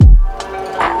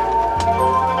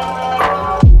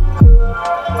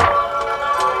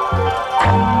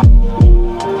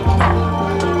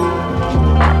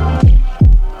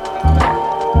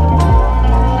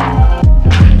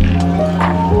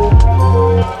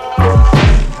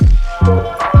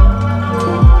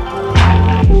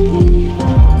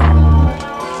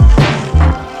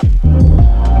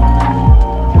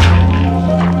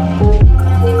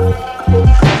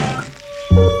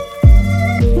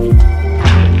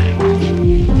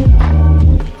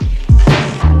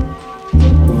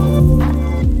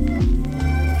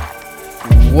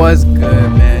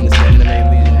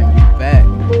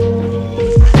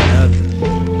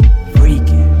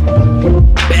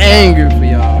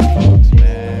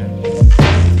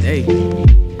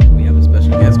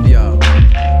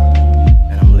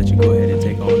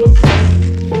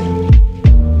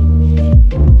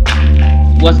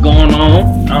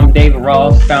David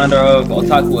Ross, founder of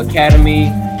Otaku Academy,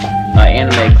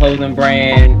 anime clothing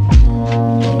brand.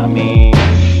 I mean,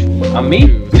 I'm me.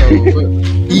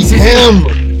 He's him.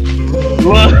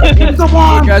 Come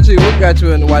on. What got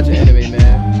you into watching anime,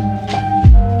 man?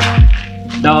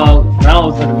 Dog, when I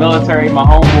was in the military, my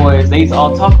homeboys, they used to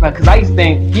all talk about, because I used to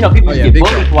think, people used to get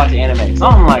bullied for watching anime. So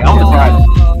I'm like, I'm gonna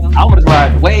just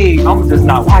ride the wave, I'm gonna just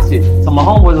not watch it. So my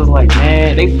homeboys was like,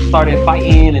 man, they started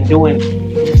fighting and doing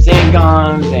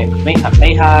Sengans and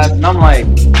Kamehamehas, and I'm like,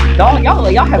 dog,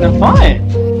 y'all having fun.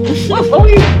 What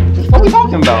we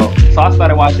talking about? So I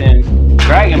started watching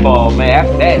Dragon Ball, man.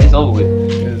 After that, it's over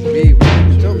with.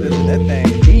 Cause that thing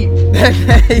deep. That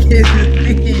thing is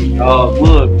deep. Oh,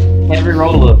 look, heavy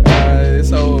roll up.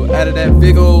 So out of that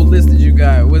big old list that you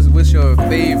got, what's your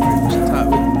favorite? What's your top?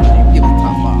 Give it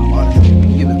top 5.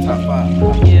 Honestly, give it top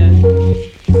 5. Yeah.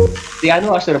 See, I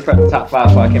knew I should have prepped the top 5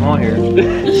 before I came on here.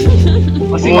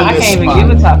 But see, I can't even give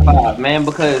a top 5, man,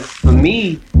 because for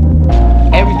me,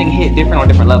 everything hit different on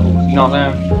different levels. You know what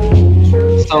I'm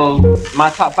saying? So my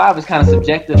top 5 is kind of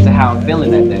subjective to how I'm feeling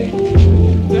that day.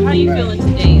 So how you feeling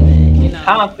today, then?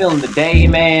 How I'm feeling today,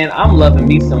 man. I'm loving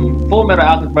me some Full Metal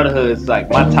Alchemist Brotherhood. Is like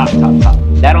my top.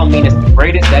 That don't mean it's the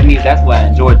greatest. That means that's what I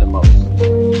enjoyed the most.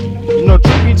 You know,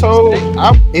 truth be told,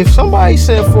 if somebody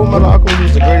said Full Metal Alchemist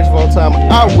was the greatest of all time,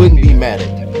 I wouldn't be mad at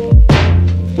them.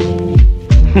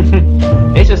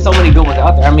 There's just so many good ones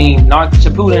out there. I mean, Naruto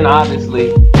Shippuden,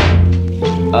 obviously.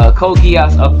 Code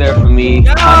Geass up there for me.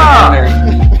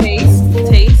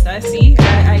 Taste. I see.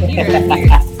 I hear it.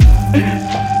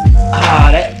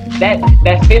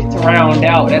 That fifth to round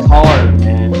out, that's hard,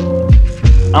 man.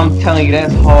 I'm telling you,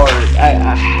 that's hard.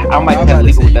 I might have to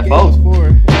leave it with that vote. It's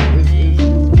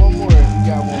one more. You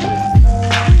got one more.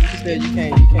 You said you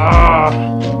can't.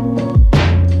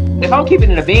 If I'm keeping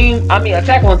it a beam, I mean,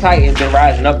 Attack on Titan's been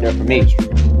rising up there for me.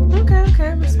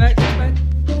 Okay. Respect.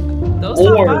 Those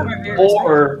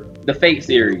or the Fate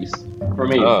series for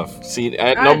me. See,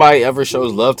 nobody ever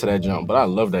shows love to that jump, but I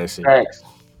love that series.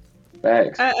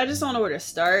 Facts. I just don't know where to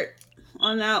start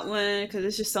on that one because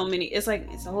it's just so many. It's like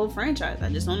it's a whole franchise. I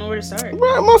just don't know where to start.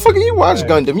 Right, motherfucker, you watch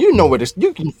Gundam, you know where this.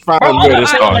 You can find where to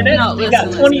start. You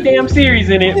got 20 damn series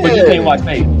in it, but you can't watch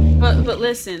Fate. But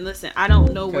listen, I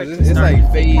don't know where to it's start.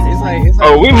 Like Fate. It's like.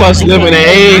 Oh, we must live in an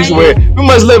age where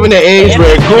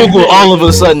Google all of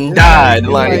a sudden died.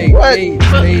 Like what?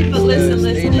 But listen.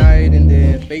 Stay Night and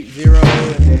then Fate Zero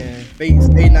and then Fate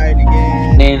Stay Night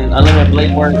again. And then Unlimited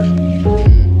Blade Works.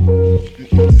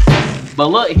 But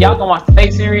look, if y'all gonna watch the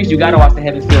Fate series, you gotta watch the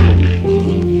Heaven's Feel movie.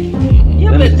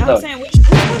 Yeah, but I'm saying which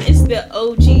one is the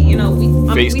OG? You know, we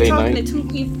talking Night. to two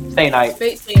people. Stay Night.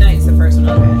 Fate Stay Night is the first one.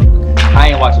 Okay. I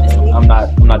ain't watching it. I'm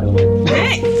not doing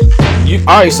it.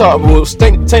 Alright, so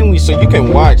technically, so you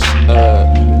can watch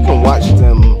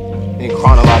them in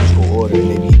chronological order, and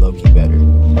they be low key better.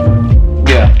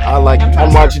 Yeah, I'm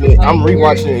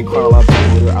rewatching it in chronological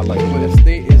order. I like it. But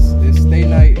it's Stay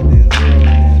Night and then Zero and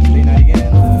then Stay Night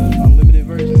again, the unlimited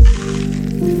version.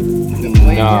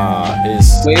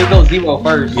 It's it goes Zero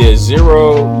first. Yeah,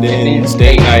 Zero, then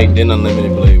Stay Night, then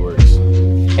Unlimited Blade Works.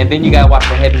 And then you gotta watch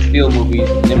the Heaven's Feel movies.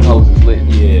 Them hoes is lit.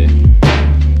 Yeah.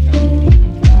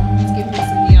 Let's give me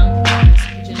some young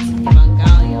Genesis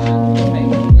Evangelion.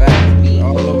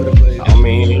 All over the place. I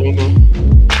mean,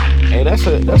 hey, that's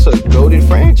a goated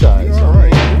franchise. All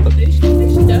right. They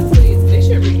should definitely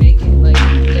remake it like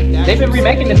that. They've been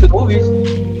remaking this with movies.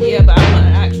 Yeah, but I want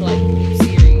an actual like new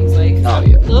series. Like,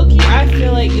 low-key, I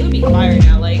feel like it would be fire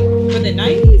now. Like for the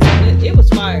 90s, it was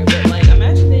fire. But like,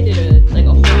 imagine they did a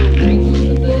whole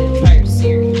reboot of the entire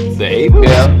series. The Ava?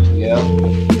 Yeah.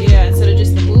 Instead of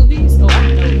just the movies, I know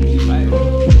it would be fire.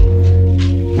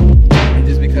 And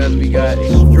just because we got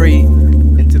straight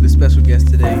into the special guest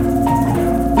today,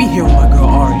 we here with my girl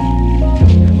Ari,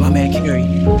 my man Kerry,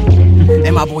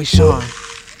 and my boy Sean.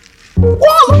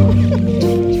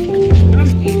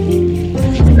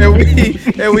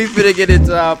 and we finna get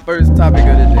into our first topic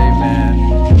of the day, man.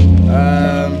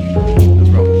 Let's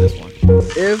roll with this one.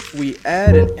 If we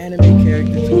add an anime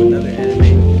character to another anime,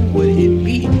 who would it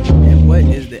be? And what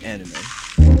is the anime?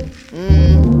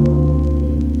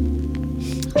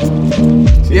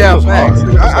 Yeah, facts.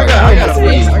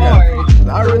 I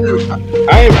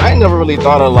I never really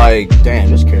thought of like, damn,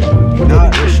 this character would be really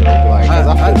good show. Like, I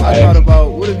thought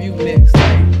about what if you mix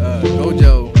like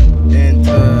Gojo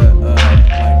into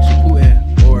like Shippuden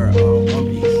or One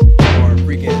Piece or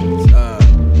freaking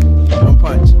One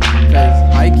Punch, because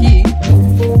high key.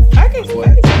 I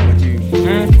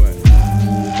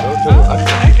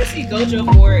can see Gojo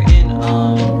more in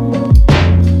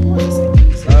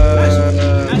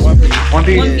One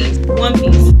Piece. One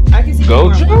Piece. I can see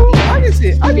Gojo? I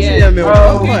can see him in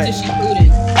One Punch.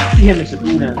 I see him in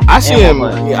Shippuden.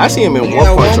 I see him in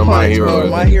One Punch or My Hero.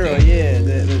 My Hero, yeah.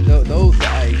 Those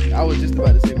I was just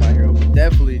about to say My Hero, but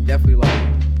definitely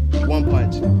like One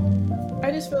Punch.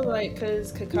 I just feel like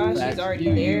because Kakashi's already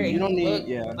there, and you don't need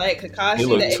like Kakashi. He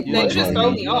look They too much just like throw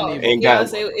him. me off. Ain't Yeah, got-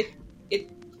 so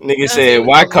Nigga said,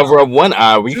 why cover up one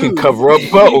eye when you can cover up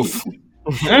both?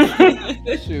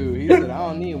 Shoot, he said I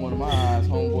don't need one of my eyes,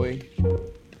 homeboy.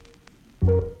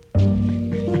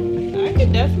 I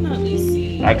could definitely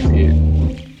see. I can see it.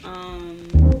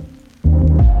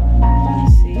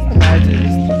 Let's see.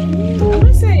 Imagine. I'm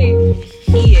gonna say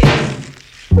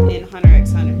Hiei in Hunter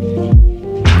x Hunter.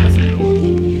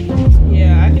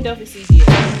 Yeah, I could definitely see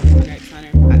Hiei in Hunter x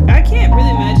Hunter. I can't really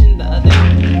imagine the other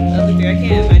three. I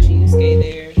can't imagine Yusuke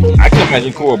there. I can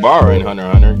imagine Kuwabara in Hunter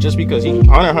x Hunter, just because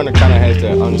Hunter x Hunter kind of has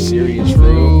that unserious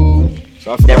feel.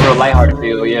 So I feel That real lighthearted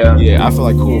feel, yeah. Yeah, I feel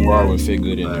like Kuwabara would fit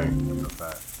good in there.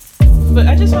 But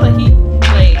I just feel like the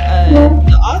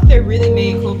author really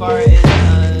made Kuwabara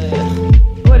and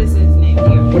what is his name?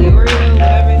 Yorio,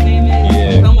 whatever his name is.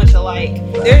 Yeah. So much alike.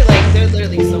 They're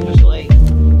literally so much alike.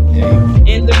 Yeah.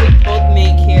 And they're both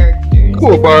main characters.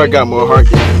 Kuwabara got more heart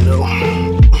than him, though.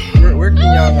 Where can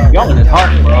y'all Y'all in his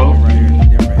heart, bro. Right here,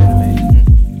 different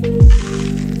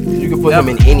anime. You can put him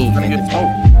in any. You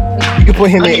can put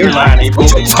him in any.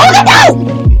 What you talking about?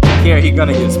 Yeah, he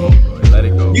gonna get smoked, bro. Let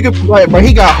it go. You can, bro.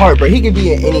 He got heart, bro. He can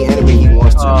be in any anime he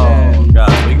wants to. Oh god,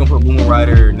 so you gonna put Boomer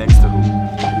Rider next to who?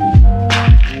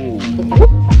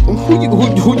 Who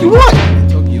you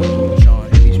want? Tokyo, Sean,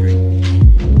 hit me straight.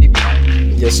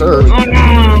 Yes, sir. He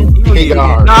got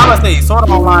heart. No, I'm gonna say Sword Art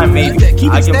Online maybe. Keep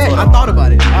it give him stacked. Sword I Art thought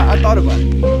about it. I thought about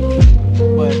it.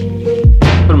 But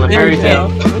Put him in Fairy Tail.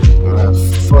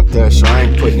 Fuck that shit. I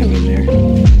ain't putting him in there.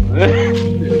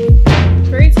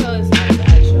 Fairy Tail is not a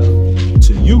bad show.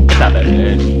 To you. It's not that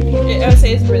bad. I would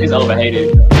say it's really It's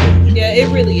overhated. Yeah, it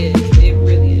really is. It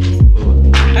really is.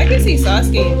 I can see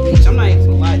Sasuke in Bleach. I'm not even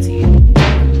gonna lie to you.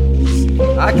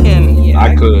 I can. Yeah,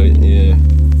 I could, yeah.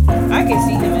 I can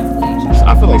see him in Bleach.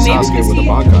 I feel like Maybe Sasuke because with the he-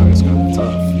 Bankai is kind of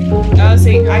tough. I would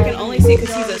say I can only see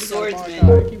because he's a swordsman.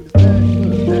 But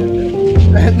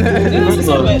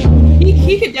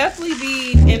he could definitely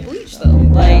be in Bleach though.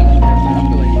 Like,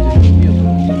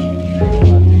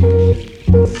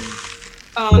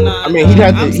 oh no. I mean, he'd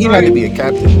have to be a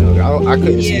captain though. I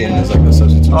couldn't see him as like a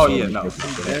substitute. Oh yeah, no.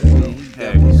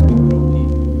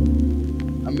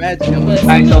 Imagine him But with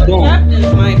Alright, so the boom.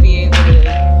 captains might be able to.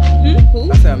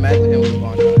 Who? I said imagine him with a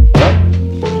Bankai.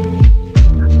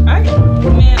 I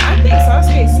think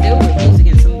Sasuke still would lose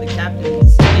against some of the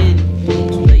captains in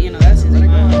Bleach, but you know that's just my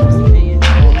honest opinion. I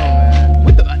don't know, man.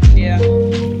 What the? Yeah.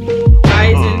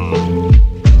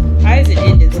 Aizen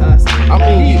ended Sasuke. I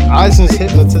mean, Aizen's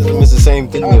hypnotism is the same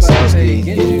thing I as was about to say,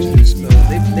 Sasuke. Genjutsu, so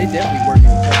they definitely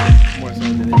working with each other more so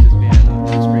than it just being a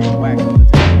straight whack all the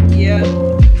time. Yeah.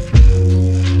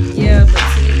 Yeah, but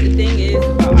see, the thing is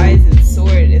about Aizen's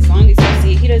sword, as long as you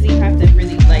see it, he doesn't even have to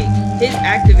really, like, his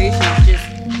activation is just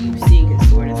you seeing his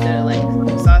sword instead of, like,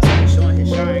 Sasuke showing his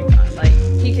Sharingan. Like,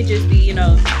 he could just be, you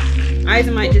know,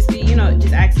 Aizen might just be, you know,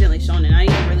 just accidentally showing it. Not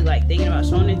even really, like, thinking about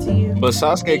showing it to you. But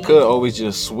Sasuke could always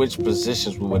just switch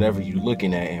positions with whatever you're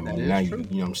looking at him, and now you know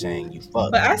what I'm saying, you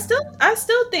fuck. But I still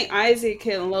think Aizen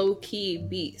can low-key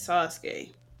beat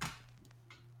Sasuke.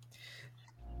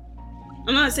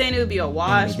 I'm not saying it would be a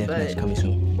wash, but coming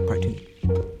soon. Part 2.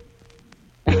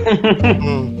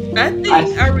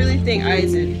 I really think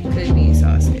Aizen could beat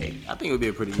Sasuke. I think it would be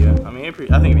a pretty I think it'd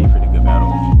be a pretty good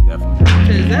battle, definitely.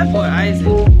 Cause that boy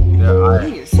Aizen, Yeah,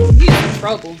 he's in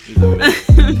trouble. He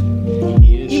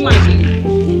might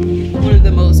be one of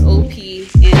the most OP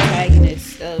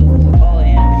antagonists of all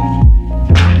anime.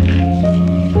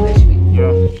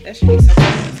 That should be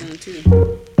something soon too.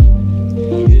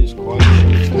 He is quite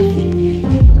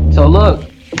sure. So look,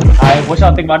 alright, what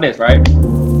y'all think about this, right?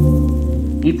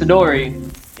 Itadori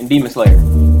and Demon Slayer.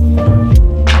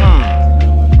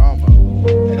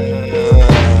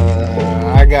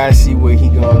 I gotta see what he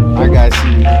can do with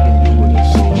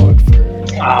a sword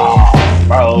first. Oh,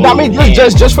 bro. I mean,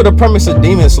 just for the premise of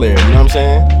Demon Slayer, you know what I'm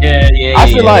saying? Yeah.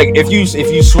 I feel like if you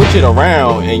switch it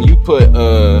around and you put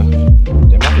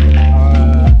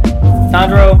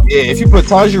Tanjiro. yeah, if you put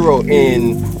Tanjiro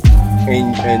in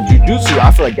Jujutsu,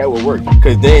 I feel like that would work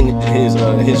because then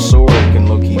his sword can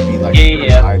low key be like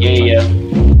Yeah.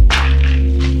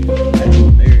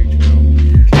 Very true.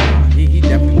 He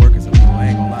definitely working some people. I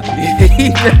ain't gonna lie to you. He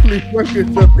definitely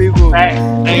working some people. He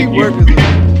Thank you. working some people.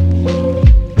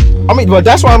 I mean, but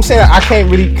that's why I'm saying I can't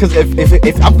really because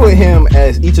if I put him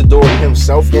as Itadori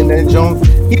himself in that joint,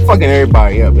 he fucking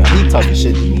everybody up. Man. He talking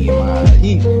shit to me in my eye.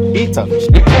 He tough as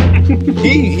shit.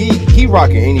 he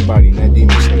rocking anybody in that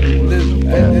Demon Slayer.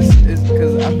 It's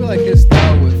because I feel like his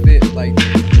style would fit like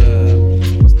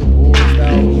what's the war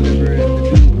style or whatever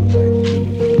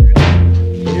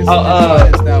his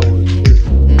style would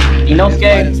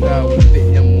Inosuke style would fit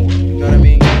him more. You know what I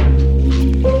mean?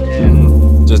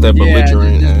 Just that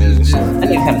belligerent. I think it's kind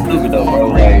of stupid though,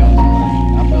 bro. I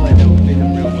feel like that would fit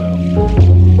him real well.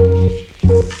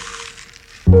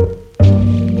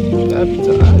 That'd be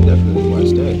tough. I definitely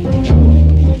watch that.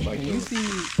 Like Can you see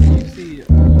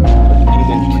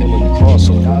even killing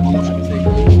crossover.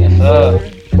 Yes, in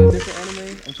a different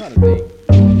anime? I'm trying to think.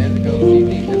 Nezuko, do you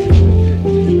think Nezuko would fit in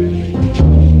a different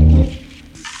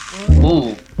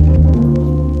Ooh.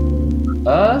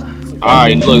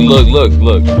 Alright,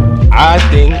 look. I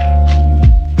think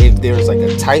if there's like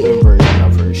a Titan version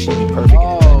of her, she'd be perfect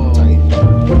in Titan.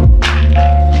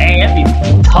 Hey, that'd be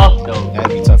tough though.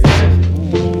 That'd be tough as shit.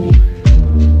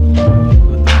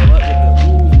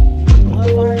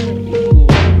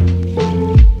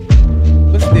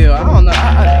 But still, I don't know.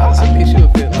 I think she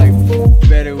would fit like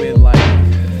better with like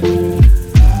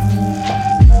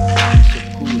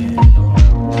Shippuden or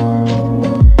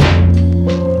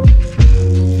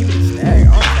even Snag.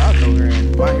 I'll throw her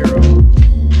in My Hero,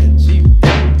 and she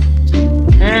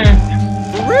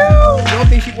for real. You don't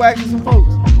think she waxing some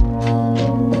folks?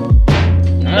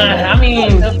 I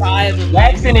mean, The vibe of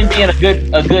waxing and being a good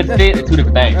fit are two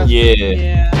different things. Yeah.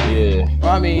 Yeah.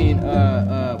 Well, I mean,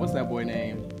 what's that boy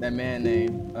name? That man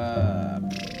name? Not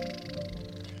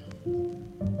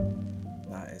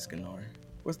Escanor.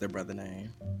 What's their brother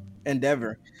name?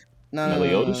 Endeavor. No.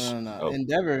 Meliodas? Oh.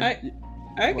 Endeavor. I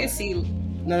can see.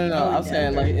 No. I was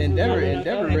saying like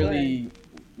Endeavor really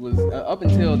was up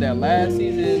until that last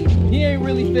season. He ain't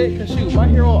really fit because shoot, My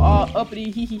Hero all uppity,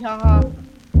 hee hee ha ha.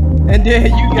 And then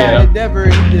you got Endeavor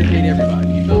and he just hate everybody.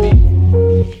 You feel me?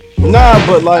 Nah,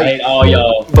 but I like, hate all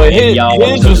y'all. but his y'all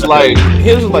was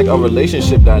like a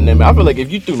relationship dynamic. I feel like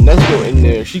if you threw Nezuko in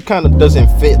there, she kind of doesn't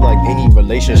fit like any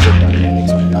relationship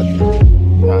dynamics. Like, I think,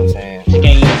 you know what I'm saying? She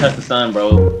can't even touch the sun,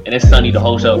 bro. And it's sunny the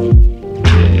whole show.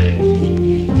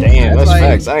 Damn, that's like-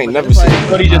 facts. I ain't never it's seen. like-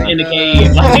 But he just in the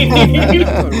cave.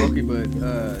 Rookie, but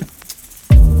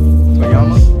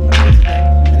Toyama.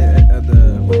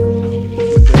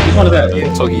 Which one is that? Yeah,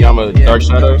 Tokiyama, Dark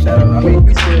Shadow. I mean,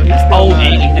 he's still Oh,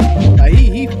 nice. and Like,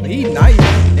 he nice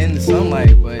in the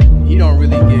sunlight, but he don't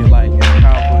really get like as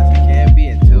powerful as he can be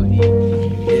until he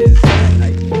is at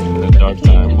night. The dark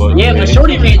time. yeah, but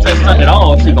Shorty can't touch sun at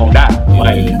all. She gonna die.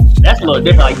 Like that's a little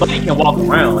different. Like Buddy can walk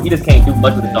around. He just can't do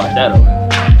much with the dark shadow.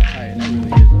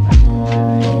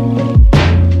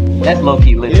 That's low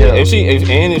key lit. Yeah, Yeah, if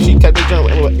she kept the jump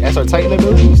as her Titan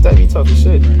abilities, that'd be tough as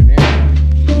shit. I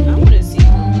want to see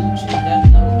Lelouch in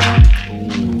Death Note.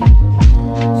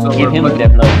 So give him a we're-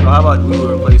 death note. So how about we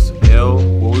would replace L?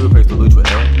 Well, we replace Lelouch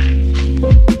with L.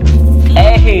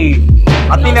 Hey,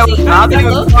 I think that was. I think it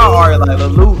was hard. Like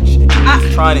Lelouch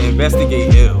is trying to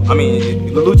investigate L. I mean,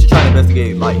 Lelouch is trying to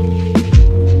investigate Light.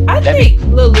 I think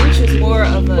Lelouch is more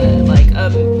of a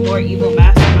more evil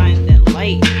mastermind than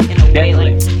Light in a way.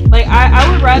 Like I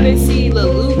would rather see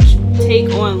Lelouch take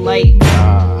on Light's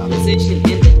position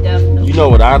in the Death Note. You know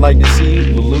what I'd like to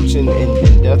see Lelouch in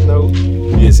Death Note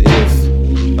is if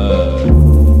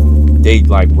they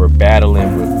like were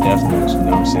battling with Death Notes. You know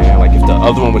what I'm saying? Like if the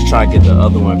other one was trying to get the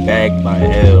other one bagged by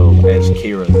L as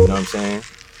Kira. You know what I'm saying?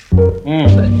 But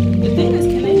the thing is,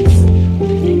 can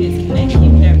they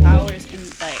keep their powers in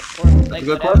like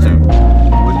Good whatever question. in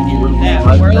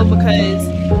that world?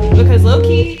 Because low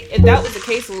key, if that was the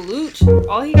case with Lelouch,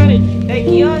 all he got that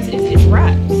Gios is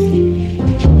raps.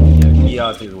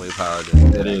 Geass is way power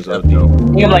than That is Death OP. Note.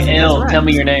 you're like That's L. right. Tell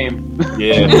me your name.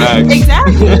 Yeah, facts.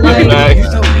 Exactly. Like, Facts. You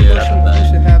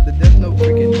should have the Death Note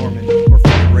freaking Norman or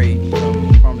freaking Ray from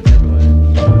Promised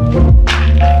Neverland.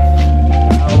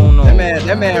 I don't know.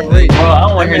 That man Ray. Bro, I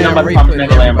don't want to hear nothing about the Promised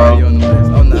Neverland, bro. Oh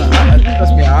no,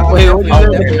 trust me. I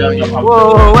definitely feel you.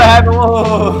 Whoa, what happened?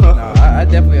 Whoa. No, I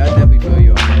definitely feel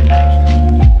you on that.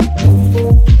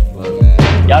 Look,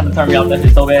 man. Y'all can turn me off that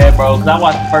shit so bad, bro. Cause I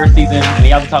watched the first season and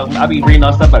y'all be talking. I be reading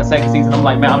on stuff about the second season. I'm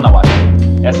like, man, I'm not watching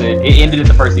it. That's it. It ended at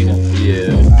the first season.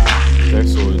 Yeah.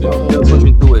 That's sort of Still different. push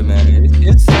me through it, man.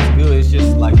 It's good. It's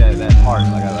just like that part.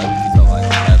 Like I talk like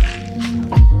that.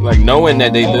 Like knowing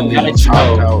that they literally Gotta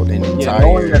chopped know. out an Yeah,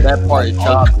 knowing entire. that part is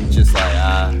chopped. It's just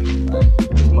like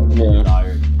it's much Yeah.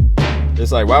 tired.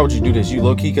 It's like, why would you do this? You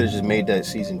low key could have just made that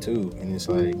season 2, and it's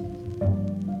like,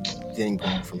 then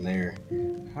go from there.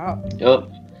 How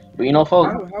Yup. But you know,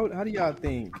 folks. how do y'all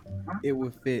think it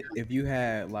would fit if you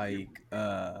had like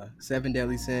 7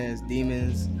 deadly sins,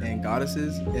 demons, and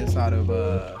goddesses inside of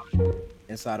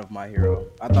inside of My Hero.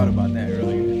 I thought about that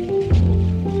earlier.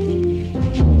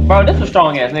 Bro, this was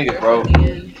strong ass niggas, bro.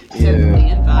 And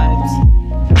vibes.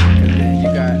 And then you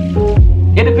got.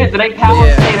 It depends. Do they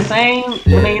powers stay the same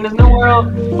when they in this new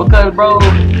world? Because, bro,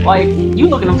 like, you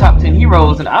look at them top 10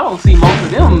 heroes, and I don't see most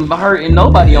of them hurting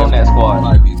nobody on that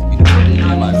squad.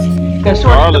 Because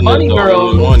short, the money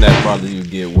girl, the one that probably would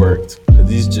get worked, because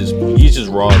he's just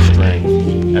raw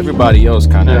strength. Everybody else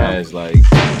kind of has like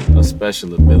a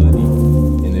special ability,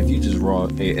 and if you just raw,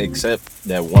 except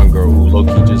that one girl who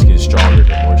low-key just gets stronger the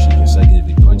more she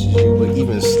consecutively punches you, but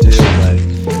even still, like,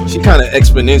 she kind of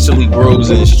exponentially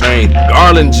grows in strength.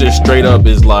 Garland just straight up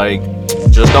is like,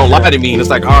 just don't lie to me, and it's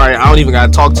like, all right, I don't even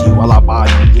gotta talk to you while I buy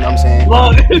you. You know what I'm saying?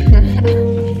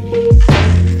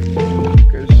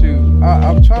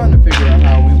 I'm trying to figure out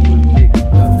how we would mix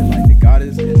like the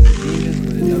goddess and the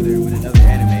demons with another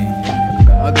anime.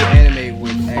 The other anime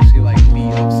would actually like be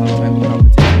of some type of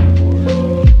competition for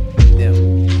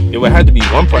them. It would have to be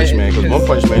One Punch Man, because One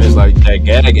Punch Man is like that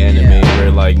gag anime where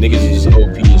like niggas is just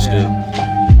OP and shit.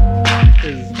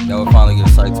 That would finally get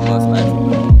psyched to us,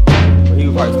 man. But he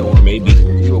would probably still work. Maybe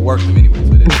he would work them anyways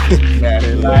with it.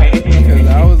 Because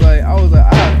I was like,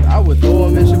 I would throw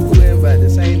him in Shippuden, but at the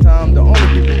same time, the only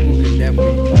people who could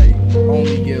definitely like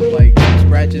only give like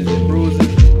scratches and bruises,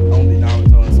 only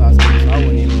Naruto and Sasuke. So I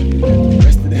wouldn't even do that to the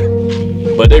rest of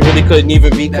them. but they really couldn't even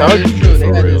beat Kaguya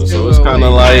for real. So it's kind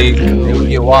of like they would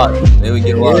get washed. Yeah.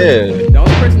 The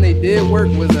only person they did work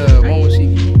was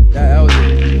Momoshiki. That was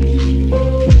it.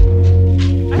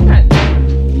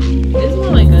 It's more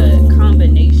like a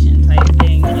combination type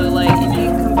thing. You know, like if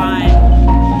you combine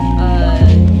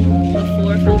the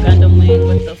 4 from Gundam Wing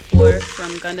with the 4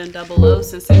 from Gundam 00,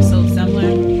 since they're so similar,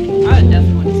 I would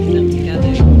definitely want to see them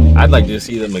together. I'd like to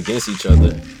see them against each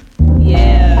other.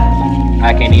 Yeah.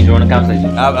 I can't even join the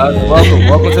conversation.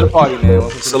 Welcome to the party, man.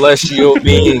 Celestial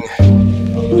being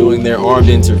doing their armed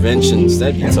interventions.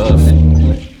 That'd be tough.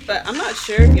 But I'm not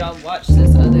sure if y'all watched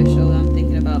this other show that I'm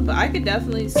thinking about, but I could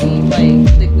definitely see like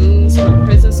the goons from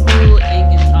Prison School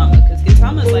and Gintama, because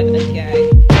Gintama is like a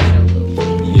gag show.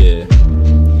 Yeah.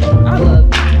 I love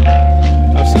it.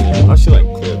 I've seen it. I've seen like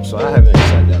clips, so I haven't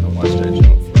sat down and watched that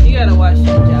show. You gotta watch it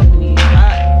in Japanese.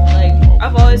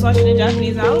 I've always watched it in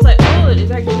Japanese. And I was like, oh, it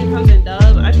actually comes in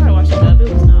dub. I tried to watch the dub. It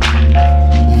was not.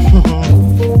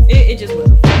 It just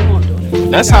wasn't. It won't do it.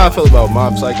 That's how I feel about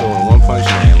Mob Psycho and One Punch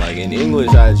Man. Like in English,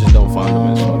 I just don't find them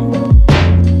as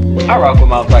funny. I rock with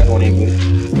Mob Psycho in English. Yeah,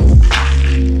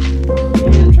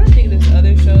 I'm trying to think of this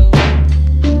other show.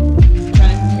 I'm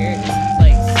trying to compare it to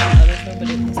like some other show, but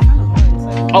it's kind of hard. It's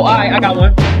like, Oh, I got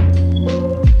one.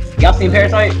 Y'all seen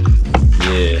Parasite?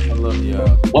 Yeah. I love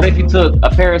y'all. What if you took a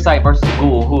Parasite versus a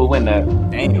Ghoul? Who would win that?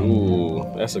 Ooh,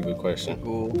 that's a good question.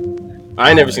 Cool. I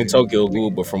ain't never seen Tokyo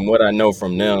Ghoul, but from what I know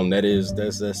from them, that's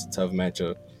a tough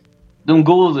matchup. Them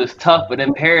ghouls is tough, but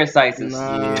them parasites is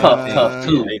tough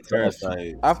too. They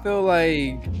Parasite. I feel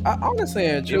like, honestly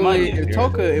and truly, if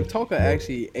Toka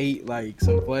actually ate like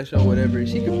some flesh or whatever,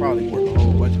 she could probably work a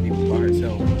whole bunch of people by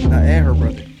herself, and her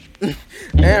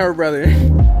brother,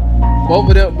 Both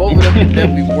of them can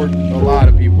definitely work a lot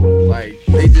of people. Like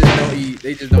they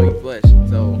just don't eat flesh,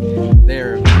 so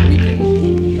they're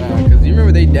weakened. Cause you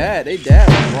remember their dad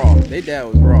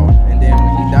was raw, and then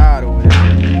when he died or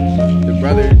whatever, the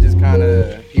brother just kind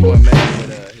of he wasn't messing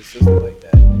with his sister like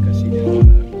that because she didn't want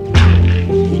to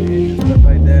and stuff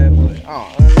like that. But I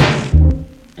don't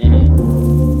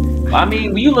know. I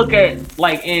mean, when you look at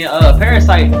like in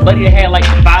Parasite, Buddy had like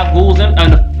 5 ghouls in,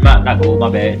 not ghouls, my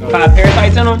bad, 5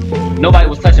 parasites in them. Nobody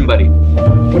was touching Buddy.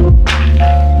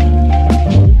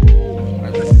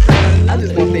 I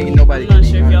just don't think nobody. I'm not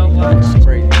sure if y'all watched.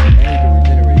 Crazy, and he can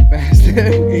regenerate fast.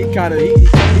 he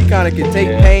kind of can take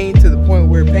pain to the point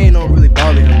where pain don't really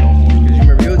bother him no more. Because you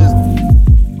remember, he'll just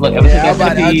Look, ever since that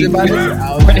centipede, I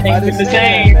was about to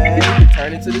say, man, he can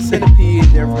turn into the centipede.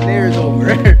 There from there is over.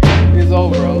 It's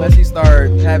over unless he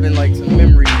start having like some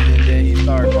memories and then he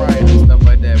start crying and stuff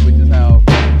like that, which is how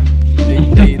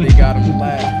they got him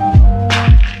last time.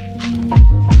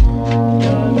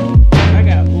 I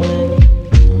got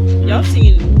one. Y'all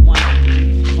seen one,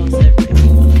 most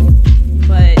everything,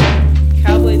 but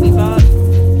Cowboy Bebop,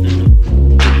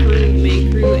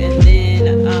 main crew, and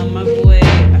then my boy,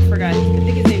 I forgot, I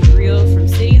think his name's Real from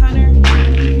City Hunter.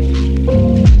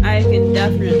 I can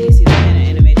definitely see them in an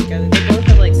anime together. They both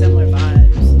have like similar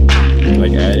vibes.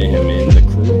 Like adding him in the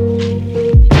crew.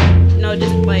 No,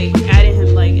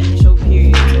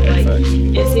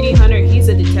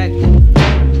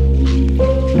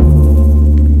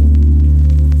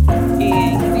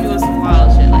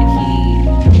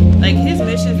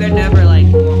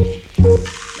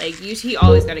 he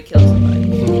always got to kill somebody.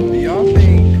 Do y'all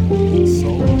think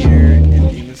Soul Eater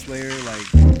and Demon Slayer,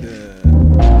 like the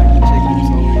chick from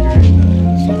Soul Eater and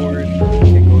the sword,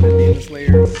 can go to Demon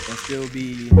Slayer and still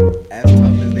be as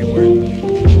tough as they were?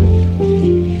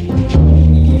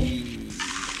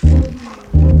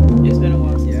 It's been a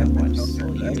while since I've watched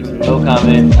Soul Eater. No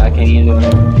comment. I can't even do it.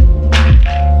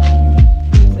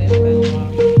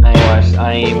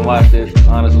 I ain't even watched this,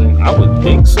 honestly. I would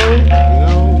think so, you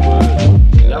know, but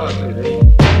Y'all say they. You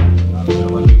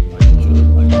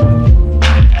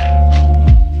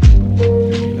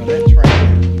know, that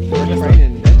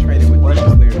training with Demon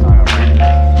Slayer is not right.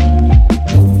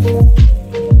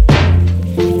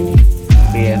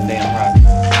 Yeah, damn right.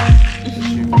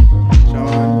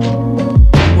 Sean,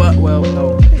 what? Well,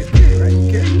 no, it's good, right?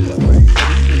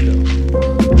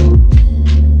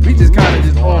 We just kind of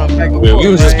just on back and we forth,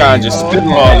 was just right? kind of just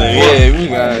spitballing. Yeah, we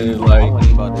got just like.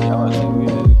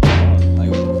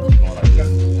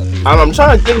 I'm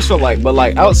trying to think so, like, but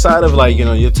like outside of like, you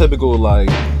know, your typical like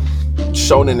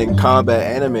shonen and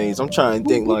combat animes, I'm trying to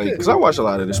think like, because I watch a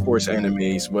lot of the sports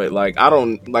animes, but like I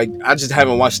just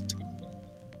haven't watched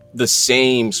the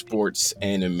same sports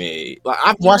anime. Like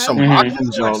I've watched some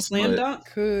boxing jumps, Slam but Dunk.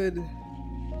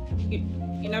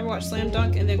 You never watched Slam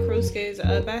Dunk and then Kurosuke's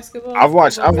basketball? I've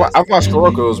watched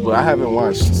Kuroko's, but I haven't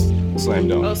watched Slam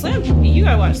Dunk. Oh, you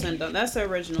gotta watch Slam Dunk. That's the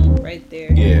original right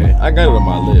there. Yeah, I got it on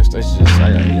my list. That's just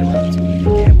I gotta get around to it.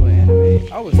 Gambling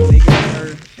anime. I was thinking of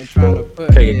her and trying to put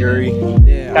Kakegurui.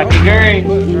 Yeah, I was trying to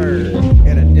put her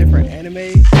in a different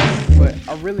anime, but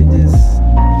I really just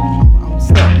I'm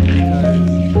stuck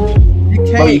because you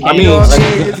can't. I mean,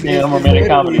 it's romantic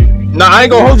comedy. Nah, I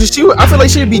ain't gonna hold you. I feel like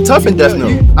she'd be tough in Death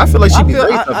Note. I feel like she'd be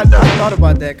very tough in Death Note. I thought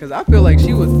about that because I feel like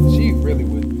she really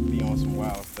would be on some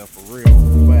wild stuff for real.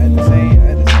 But at the same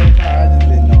time, I just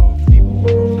didn't know if people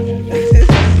were going for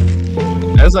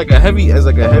that. As like a heavy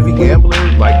gambler,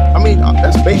 like I mean,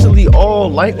 that's basically all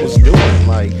Light was doing.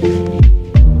 Like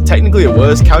technically it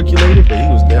was calculated, but he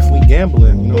was definitely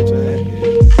gambling. You know what I'm saying?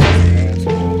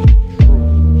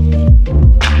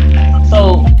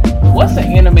 So, what's the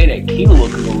anime that Killua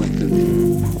could go into?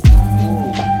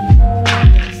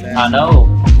 I know.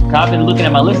 I've been looking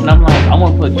at my list and I'm like, I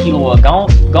want to put Killua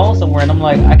gone somewhere, and I'm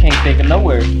like, I can't think of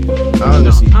nowhere.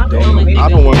 Honestly, I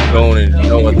don't want to go in and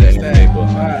know what the anime, but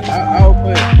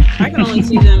I can only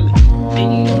see them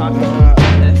in you talking about.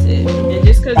 That's it. And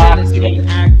just because they're the same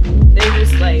act, they're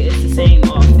just like it's the same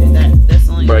often. That's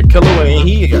only. But Killua and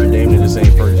he got named the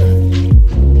same person.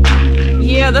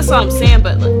 Yeah, that's what I'm saying.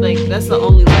 But like, that's the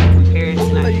only like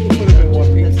comparison I can think of.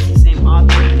 Because it's the same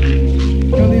author. I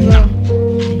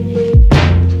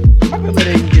feel like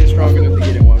they can get strong enough to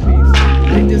get in One Piece.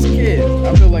 They just kids. I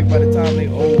feel like by the time they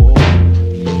old,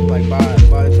 like by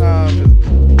the time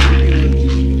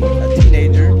he was a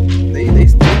teenager, they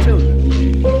still children.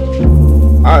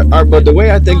 All right, but the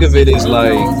way I think of it is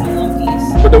like,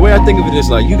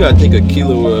 you gotta think of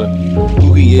Killua,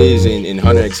 who he is in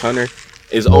Hunter x Hunter,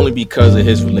 is only because of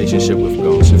his relationship with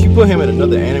Gon. So if you put him in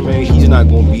another anime, he's not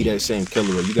gonna be that same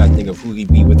Killua. You gotta think of who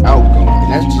he'd be without Gon,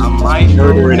 and that's just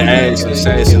murdering ass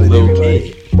assassin little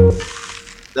kid.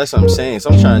 That's what I'm saying. So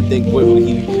I'm trying to think what would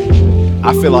he.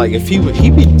 I feel like if he'd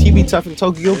be tough in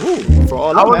Tokyo Ghoul for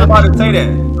all. I was about to say that.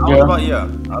 I was about to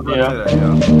say that.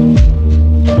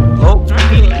 Oh, I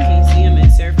can see him in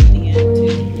Surf at the end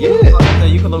too. Yeah,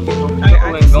 you can look at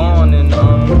Gon and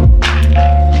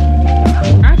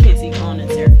I can't see Gon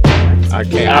and Surf. I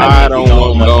don't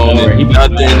want Gon and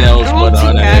nothing else but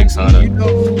Hunter x Hunter.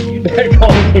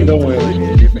 Don't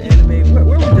worry. Different anime. Where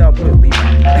would y'all put Levi?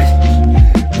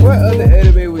 What other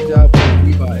anime would y'all put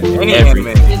Levi in? any anime.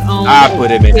 I put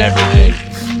him in everything.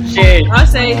 Shit. I'll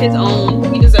say his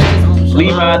own. He deserves his own show.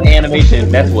 Levi the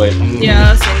animation, that's what. Yeah,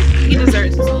 I'll say he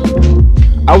deserves his own.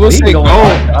 I would say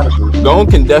honestly. Gon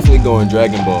can definitely go in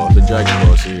Dragon Ball, the Dragon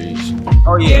Ball series.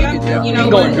 Oh Yeah, you know He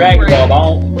going what? Dragon Right.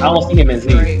 Ball, but I don't see him in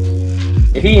Z. Right.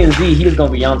 If he in Z, he just gonna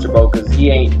be Yamcha, bro, because he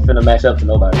ain't finna match up to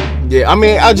nobody. Yeah, I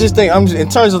mean, I just think in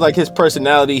terms of like his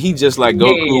personality, he just like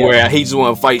Goku, Yeah. where he just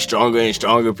want to fight stronger and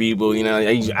stronger people. You know,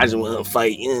 I just want to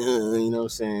fight. You know what I'm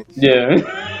saying? Yeah.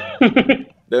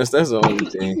 That's the only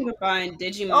You thing. can find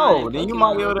Digimon. Oh, and then you Pokemon.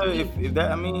 might be able to if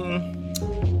that. I mean,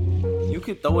 you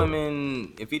could throw him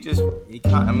in if he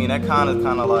kind. I mean, that kind of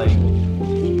like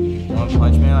One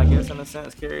Punch Man, I guess, in a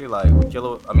sense, Kerry. Like with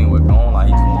Killer. I mean, with Gon, like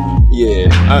he just wants Yeah,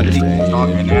 I understand. to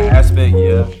in that aspect.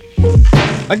 Yeah.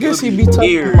 I guess he'd be tough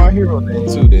for my hero then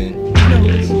too. Then We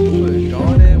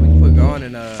can put Gon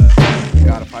in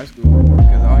God of High School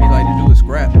because all he like to do is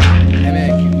scrap. That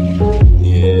man cute.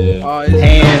 yeah. Oh, his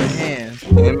Hands. hands.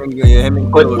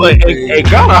 But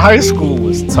Ghana High School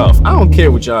was tough. I don't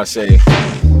care what y'all say.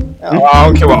 I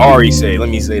don't care what Ari say. Let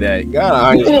me say that. Ghana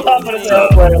High School was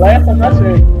tough.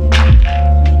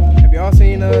 Have y'all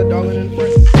seen Darling in the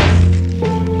Franxx?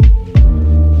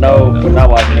 No, we're not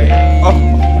watching it.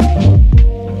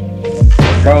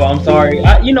 Bro, I'm sorry.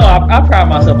 I pride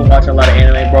myself on watching a lot of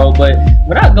anime, bro. But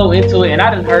when I go into it, and I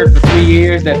done heard for 3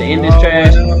 years that the end is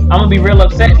trash, I'm gonna be real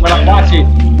upset when I watch it.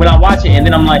 And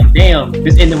then I'm like, damn,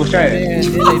 this ending was trash. And then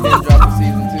they didn't drop a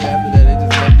season 2 after that. They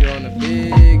just left you on a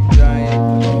big giant.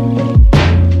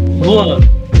 Look,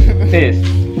 pissed.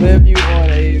 Left you on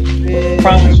a big.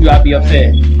 Promise you, I'd be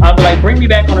upset. I'd be like, bring me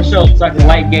back on the show so I can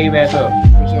light game ass up.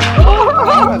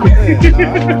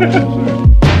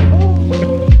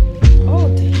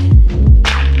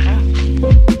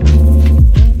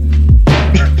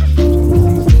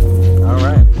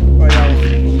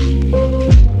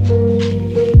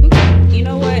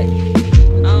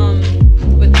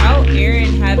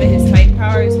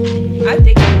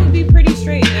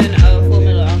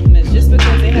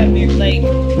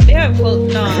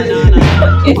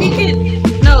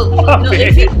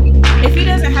 If he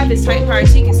doesn't have his type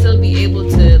powers, he can still be able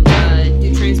to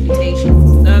do transmutations. You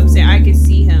know what I'm saying? I can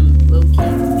see him low key being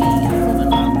a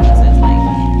full alchemist as like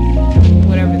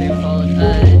whatever they're called.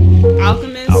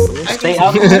 Alchemist. Stay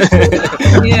alchemist.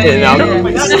 Yeah.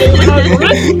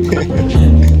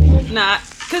 Nah,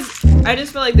 cause I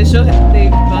just feel like the show they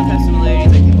both have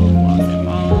similarities. Like they both lost their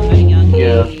mom at a young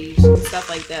age, stuff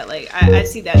like that. Like I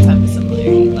see that type of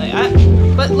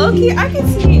similarity. But low key, I can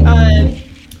see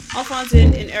Alphonse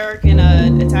and Eric in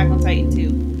Attack on Titan too.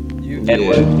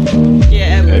 Edward.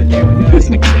 Yeah, Edward. There we go. His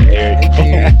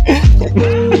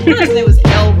name was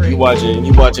Elric. You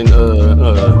watching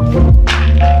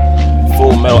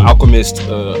Full Metal Alchemist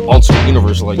alternate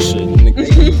universe like shit.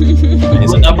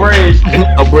 It's a bridge.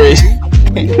 A bridge.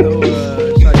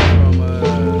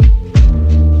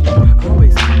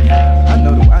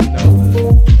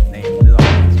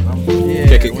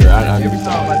 Every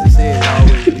time I just say it, I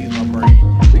always leave my brain.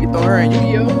 We can throw her in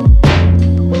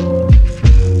Yu-Gi-Oh!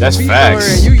 That's facts.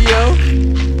 Throw her in Yu-Gi-Oh!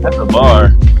 That's a bar.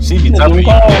 She be tough with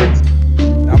cards.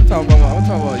 I'm talking about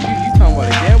you talking about a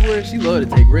gambler. She love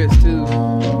to take risks too.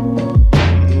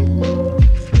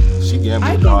 She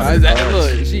gambles.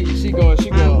 Look, she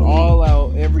going all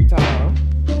out every time.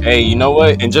 Hey, you know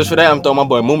what? And just for that, I'm throwing my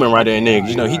boy Moomin right there in there.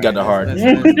 You know he got the heart. Let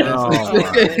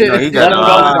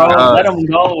him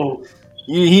go.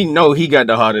 He know he got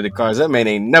the heart of the cards. That man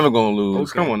ain't never gonna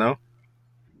lose. Okay. Come on now.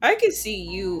 I could see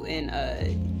you in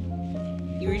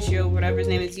Yurichio, whatever his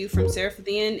name is, you from Seraph of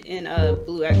the End in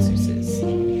Blue Exorcist.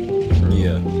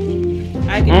 Yeah.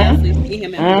 I can definitely see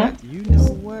him in Blue. You know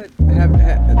what? Have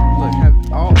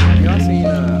y'all seen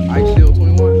Ice Shield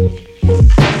 21?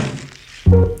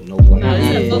 No boy. No, it's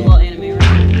a football anime,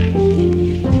 right?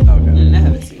 Okay. I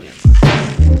haven't seen it.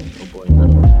 Oh boy, it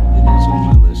is on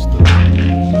my list though.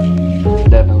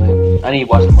 Definitely. I need to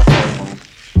watch the more first ones.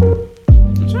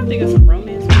 I'm trying to think of some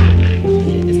romance.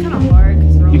 It's kind of hard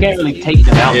because You can't really take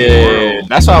them out. Yeah,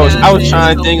 that's why I was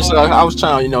trying to think. So I was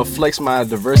trying to flex my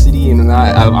diversity, and then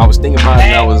I was thinking about it.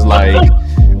 And I was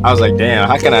like, damn,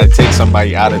 how can I take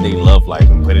somebody out of their love life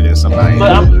and put it in somebody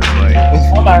else's?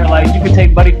 Somebody like you could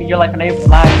take Buddy from your life and live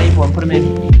neighbor and put him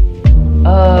in.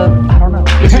 I don't know.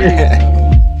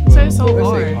 So it's so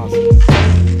hard.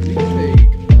 You can take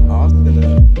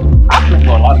Austin. I can do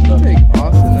a lot of stuff. Take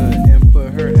Austin and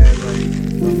put her as like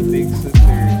a big sister,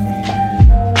 and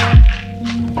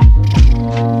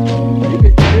you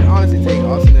could honestly take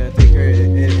Austin and take her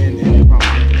in the prom.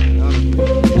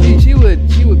 She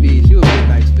would be a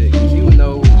nice fit. She would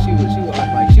know. She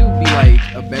would be like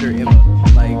a better Emma.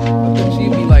 Like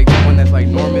she'd be like the one that's like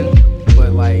Norman,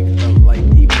 but like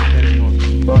even a better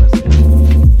Norman. Honestly.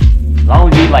 As long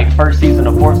as you like first season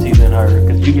or fourth season her,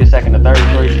 because you get second or third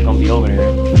grade, she's gonna be over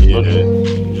there. Yeah,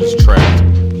 just trapped.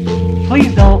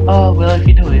 Please don't. Well, if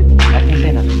you do it, I can't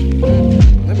say nothing.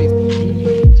 Let me.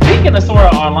 Speaking of Sword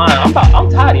Art Online, I'm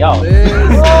tired of y'all.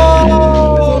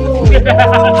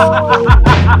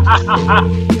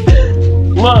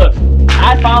 Look,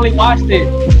 I finally watched it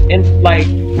in like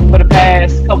for the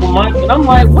past couple months, and I'm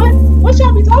like, what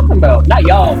y'all be talking about? Not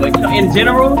y'all, but in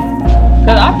general,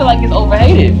 because I feel like it's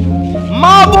overhated.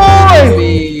 My boy.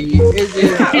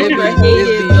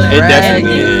 It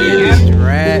definitely is.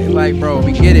 Like, bro,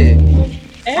 we get it.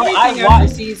 Everything after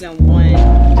season 1.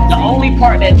 The only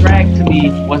part that dragged to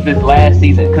me was this last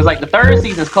season, because like the third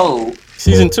season's cold.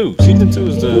 Season 2 is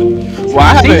the. Well,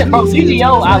 I haven't.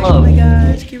 GGO, I love. Oh my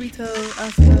gosh, Kirito,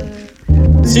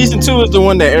 Asuka. Season 2 is the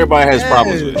one that everybody has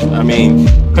problems with. I mean,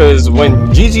 because when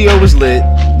GGO was lit,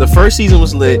 The first season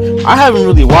was lit. I haven't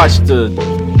really watched the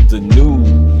new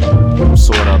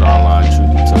Sword Art Online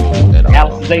Truth at all.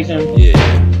 Alicization. Yeah.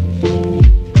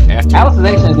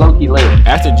 Alicization is low key lit.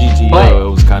 After GGO, it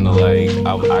was kind of like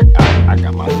I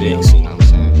got my fix. You know what I'm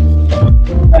saying?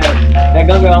 That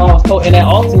Gunga Online was cold, and that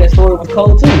alternate story was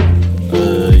cold too.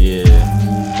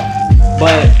 Yeah.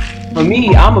 But for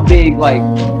me, I'm a big like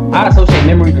I associate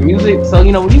memories with music. So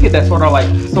you know when you get that Sword Art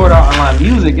Online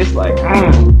music, it's like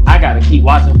I gotta keep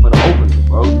watching for the opening,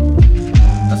 bro.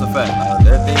 That's a fact.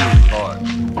 That theme is hard.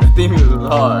 That theme is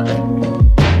hard.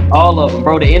 All of them,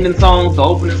 bro. The ending songs, the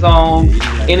opening songs,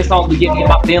 ending songs we get in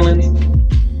my feelings.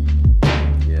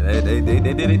 Yeah, they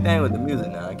did their thing with the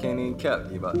music now. I can't even cap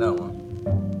you about that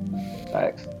one.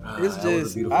 Facts. It's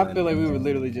just, I feel like we were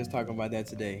literally just talking about that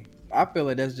today. I feel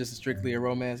like that's just strictly a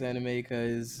romance anime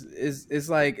because it's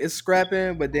like it's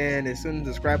scrapping, but then as soon as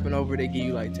the scrapping over, they give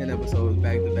you like 10 episodes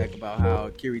back to back about how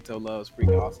Kirito loves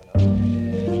freaking Asuna.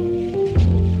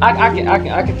 I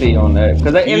can feel you on that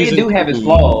because it do have its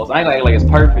flaws. I ain't like it's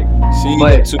perfect, See,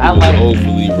 but I like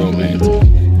overly romantic.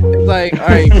 It's like, all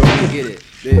right, bro, we get it.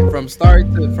 From start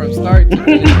to finish of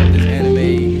this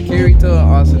anime, Kirito and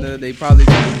Asuna, they probably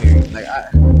gonna be married. Like,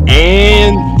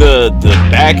 and the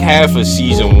back half of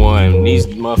season 1, these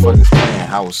motherfuckers playing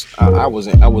house. I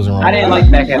wasn't wrong. I didn't like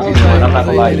back half season 1. I'm not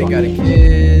gonna lie. They got a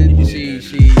kid. She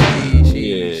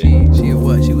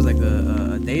what? She was like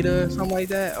a data or something like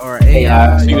that, or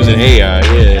AI. She was an AI,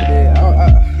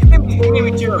 yeah. It made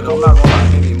me tear up. I'm not gonna lie.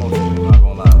 It made me emotional. I'm not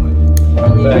gonna lie.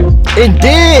 It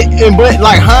did, but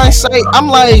like hindsight, I'm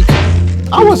like,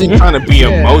 I wasn't trying to be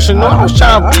emotional. I was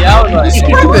trying. Yeah, I was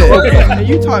like,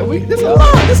 You talk. This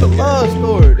a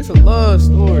love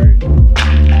story.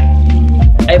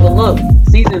 hey, but look,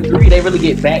 season 3, they really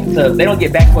get back to. They don't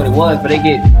get back to what it was, but they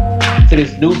get to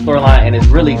this new storyline, and it's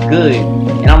really good.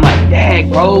 And I'm like, dang,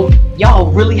 bro,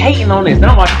 y'all really hating on this. Then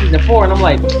I'm watching season 4, and I'm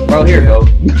like, bro, here you go.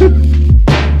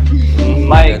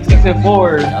 Like season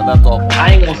 4, I left off.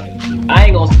 I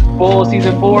ain't gonna spoil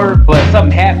season 4, but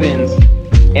something happens,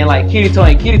 and like Kirito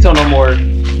ain't Kirito no more,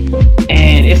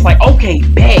 and it's like, okay,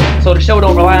 bet. So the show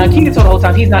don't rely on Kirito the whole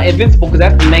time. He's not invincible because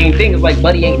that's the main thing. It's like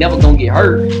Buddy ain't never gonna get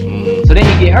hurt. So then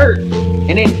he get hurt,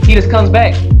 and then he just comes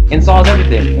back and solves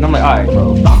everything. And I'm like, all right,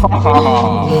 bro.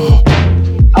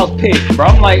 I was pissed, bro.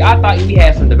 I'm like, I thought he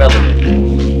had some development.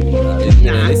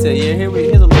 They said, yeah, here's a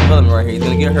little development right here. He's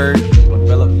gonna get hurt. He's gonna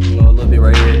develop, a little bit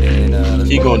right here, and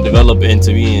He gonna develop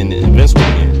into being invincible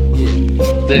again.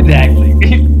 Yeah. Exactly. And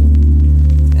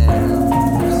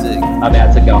sick. I mean, I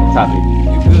took it off the topic.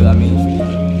 You good? I mean,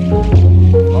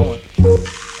 flowing.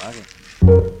 I can.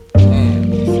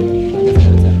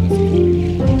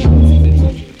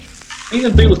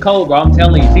 Season 3 was cold, bro. I'm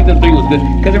telling you, season 3 was good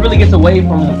because it really gets away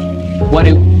from what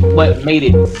made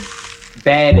it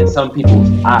bad in some people's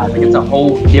eyes. Like it's a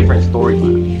whole different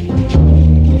storyline,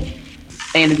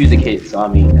 and the music hits. So I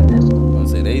mean, I was gonna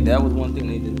say that was one thing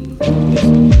they didn't. I don't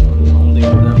think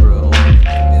it was ever a whole, to be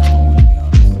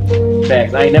honest.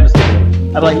 facts. I ain't never seen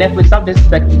it. I'm like, Netflix, stop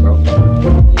disrespecting, bro.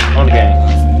 On the game.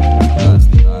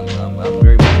 Honestly, I'm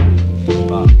very much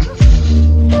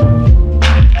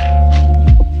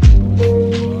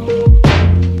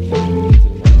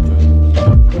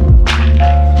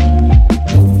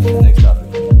next topic.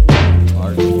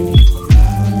 Art.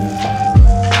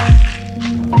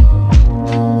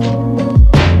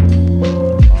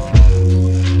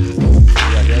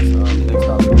 I guess the next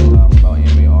topic is about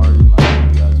anime art and like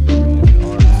you guys do anime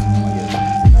art. I guess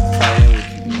tie in with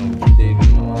you, David,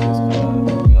 just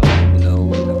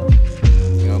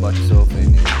about yourself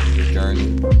and your journey,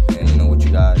 and what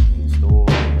you got in store.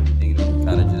 And,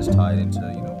 kind of just tie it into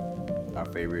our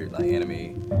favorite like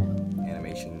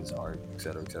animations, art,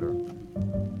 etc., etc.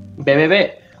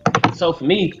 Baby. So for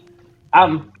me,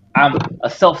 I'm a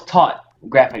self-taught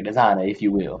graphic designer, if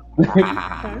you will.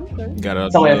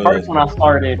 So at first, when I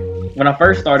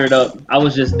first started up, I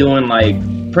was just doing like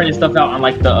printing stuff out on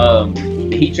like the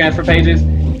heat transfer pages,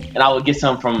 and I would get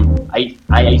some from I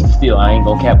used to steal. I ain't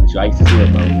gonna cap with you. I used to steal,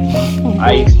 bro.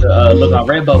 I used to look on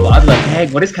Redbubble. I'd be like,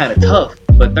 dang, well, this kind of tough,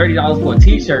 but $30 for a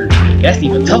T-shirt, that's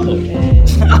even tougher.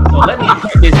 So let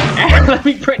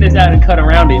me print this out and cut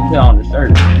around it and put it on the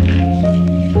shirt.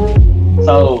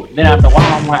 So then after a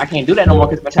while, I'm like, I can't do that no more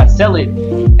because if I try to sell it,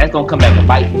 that's gonna come back and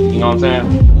bite me. You know what I'm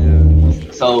saying?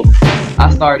 Yeah. So I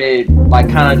started like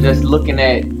kind of just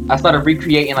I started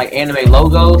recreating like anime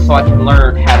logos so I can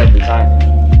learn how to design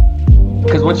it.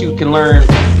 Because once you can learn,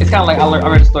 it's kind of like I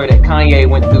read a story that Kanye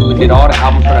went through and did all the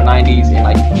albums for the 90s and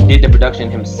like did the production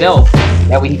himself.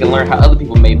 That way he can learn how other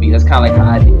people made beats. That's kind of like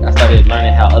how I did. I started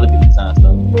learning how other people design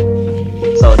stuff.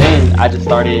 So then I just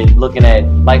started looking at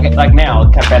like now,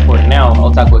 kind of fast forward now,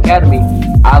 Otaku Academy.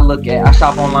 I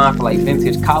shop online for like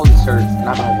vintage college shirts, and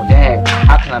I'm like, well, Dad,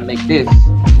 how can I make this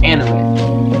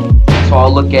anime? So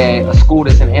I'll look at a school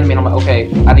that's in anime, and I'm like, okay,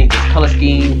 I need this color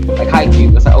scheme, like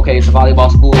Haikyuu. It's like, okay, it's a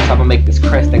volleyball school, so I'm gonna make this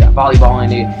crest that got volleyball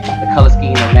in it, the color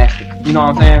scheme that matched the, you know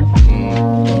what I'm saying?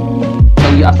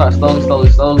 So I start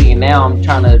slowly, and now I'm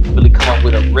trying to really come up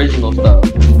with original stuff,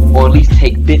 or at least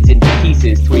take bits and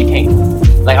pieces to where you can't,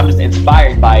 like I'm just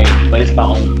inspired by it, but it's my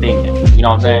own thing now, you know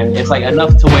what I'm saying? It's like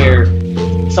enough to where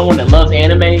someone that loves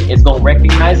anime is gonna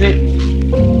recognize it,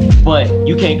 but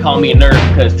you can't call me a nerd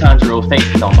because Tanjiro's face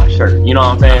is on my shirt. You know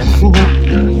what I'm saying?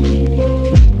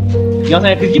 You know what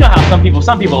I'm saying? Because you know how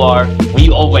some people are, when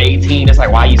you over 18, it's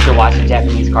like, why are you still watching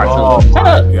Japanese cartoons? Shut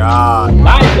up. God.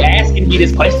 Why are you asking me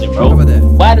this question, bro?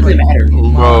 Why does it matter?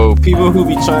 Bro, people who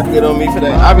be trying to get on me for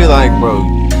that, I be like, bro,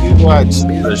 you watch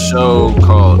a show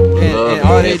called Love and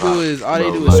all they do is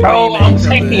bro, I'm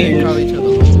saying, call each other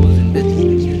hoes and bitches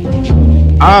and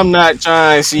shit. I'm not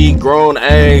trying to see grown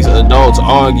ass adults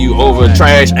argue over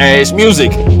trash ass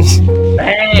music.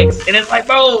 thanks. And it's like,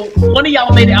 bro, one of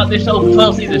y'all made it out this show for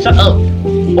 12 seasons. Shut up.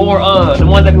 Or the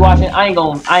ones that be watching, I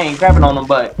ain't grabbing on them,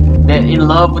 but they're in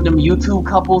love with them YouTube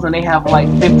couples, and they have like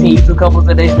 15 YouTube couples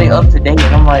that they stay up to date.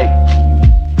 And I'm like,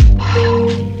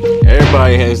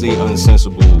 everybody has the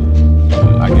unsensible,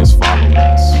 I guess, followers.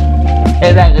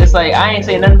 exactly. It's like, I ain't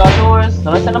saying nothing about yours,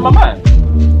 so let's send on my mind.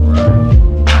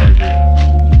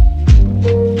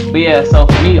 But yeah, so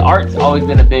for me, art's always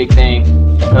been a big thing,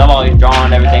 because I've always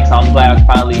drawn everything, so I'm glad I can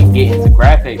finally get into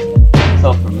graphics.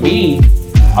 So for me,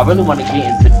 I really want to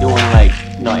get into doing like,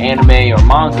 you know, anime or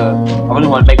manga. I really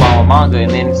want to make my own manga,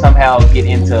 and then somehow get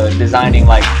into designing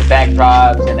like the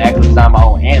backdrops and actually design my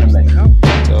own anime.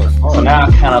 So now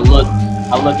I kind of look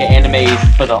at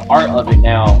animes for the art of it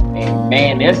now, and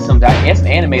man, there's some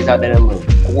animes out there that look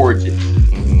gorgeous.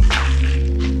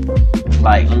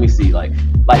 Like, let me see, like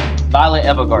Violet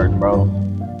Evergarden, bro.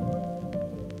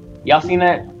 Y'all seen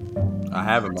that? I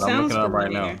haven't, but I'm looking it up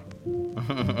right now.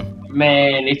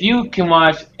 Man, if you can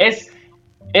watch, it's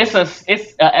a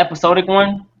episodic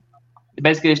one.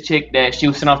 Basically, this chick that she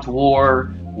was sent off to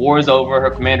war. War is over.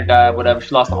 Her commander died. Whatever.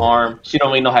 She lost an arm. She don't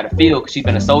really know how to feel because she's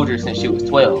been a soldier since she was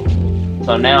 12.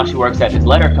 So now she works at this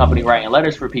letter company writing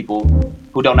letters for people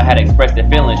who don't know how to express their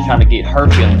feelings, trying to get her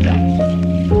feelings out.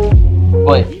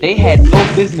 But they had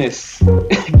no business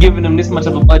giving them this much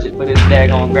of a budget for this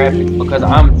daggone graphics, because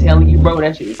I'm telling you, bro,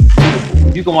 that shit is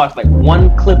beautiful. You can watch like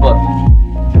one clip of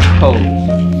code.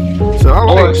 So I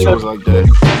like shows like that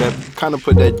kind of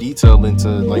put that detail into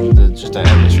like just the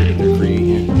atmosphere that they're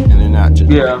creating, and they're not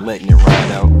just like, letting it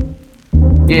ride out.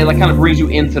 Yeah, like kind of brings you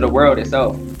into the world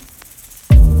itself.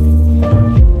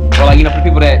 Or like, you know, for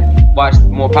people that watch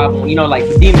more popular, you know, like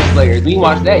the Demon Slayers, when you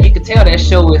watch that, you can tell that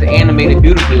show is animated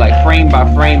beautifully, like frame by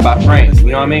frame by frame.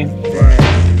 You know what I mean? Right.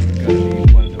 Gotta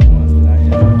be one of the ones that I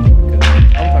have. Because I'm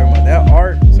talking about that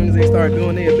art. As soon as they start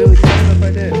doing their abilities and stuff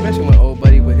like that, especially when old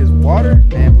buddy with his water,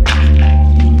 man, please.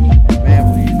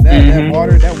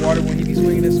 That water when he be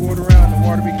swinging his sword around, the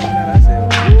water be coming out. I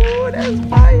said, ooh, that's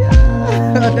fire.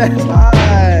 That's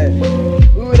hot.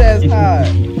 Ooh, that's hot.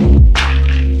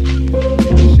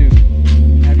 Shoot.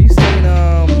 Have you seen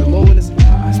the Low in the Sea?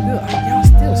 Y'all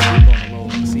still sleep on the Low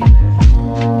in the Sea, man.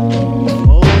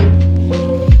 Low.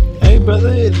 Hey,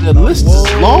 brother, the list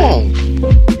is long.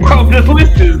 Bro, this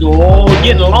list is long,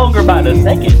 getting longer by the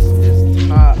second. It's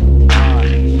top notch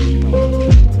when it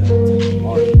comes to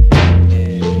art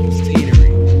and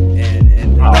scenery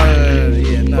and not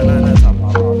top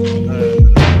notch.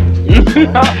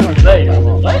 I'm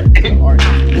saying, what? Art.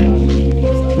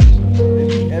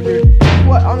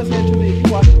 Honestly and truly, if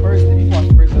you watch the first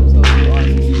episode, you'll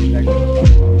honestly see exactly what I'm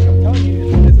talking about. I'm telling you,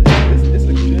 it's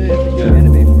a good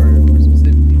anime for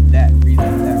specifically that reason.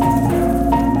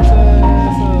 It's a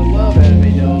love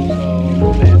anime, yo. So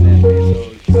romance anime.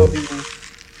 So some people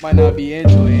might not be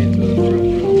into it for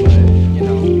real, but you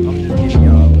know, I'm just giving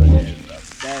y'all a heads up.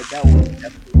 That was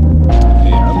definitely.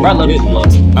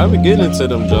 Yeah, I've been getting into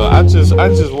them, Joe. I just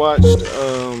watched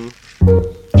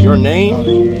Your Name.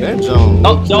 That Joan.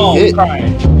 Oh, don't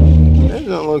crying. That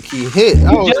Joan low key hit.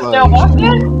 I You was just like, now watched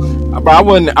that? but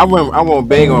I won't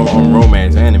bang on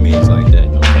romance animes like that.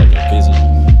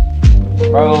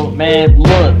 Bro, man,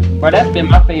 look, bro, that's been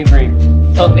my favorite.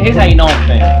 So here's how you know I'm a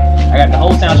fan. I got the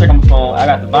whole soundtrack on my phone. I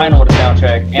got the vinyl with the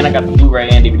soundtrack, and I got the Blu-ray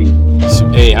and DVD.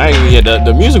 Hey,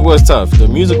 the music was tough. The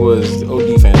music was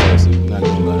OD fantastic. Not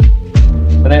gonna lie.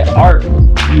 But that art was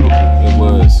beautiful. It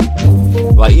was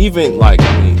like even like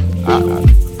I mean I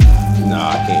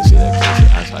can't say that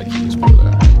because I keep it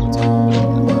spoiler.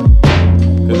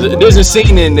 Because there's a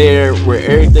scene in there where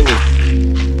everything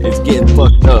is getting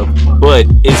fucked up, but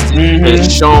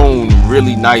it's shown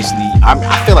really nicely.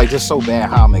 I feel like just so bad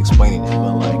how I'm explaining it,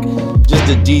 but like just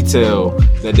the detail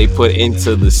that they put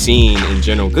into the scene in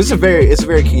general, because it's a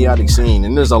very chaotic scene,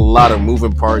 and there's a lot of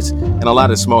moving parts and a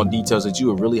lot of small details that you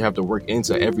would really have to work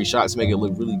into every shot to make it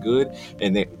look really good.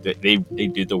 And they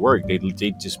did the work. They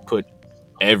just put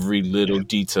every little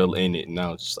detail in it.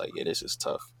 Now it's just like, yeah, this is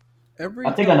tough.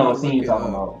 I think I know what scene you're talking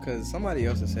about. Because somebody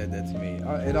else has said that to me.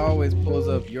 It always pulls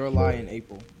up Your Lie in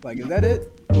April. Like, is that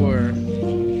it? Or...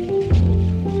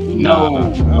 No. I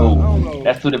don't know.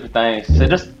 That's two different things. So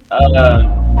just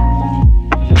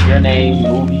Your Name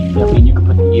movie. I mean, you could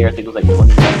put the year. I think it was like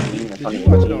 2019 or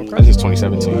 2018. I think it's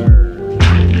 2017.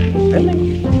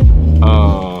 Really?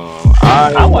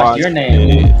 I watched Your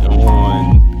Name it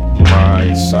on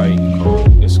my site called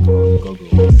Google.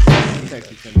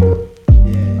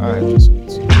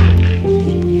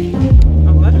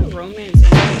 A lot of romance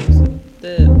animes,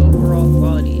 the overall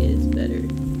quality is better.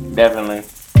 Definitely.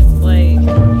 Like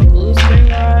Blue Spring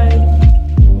Ride.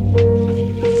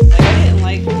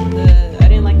 Like I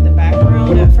didn't like the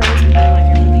background at first, but then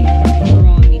like it really grew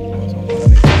on me.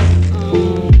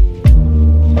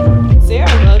 Say I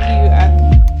Love You.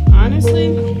 Honestly,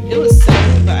 it was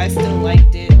simple, but I still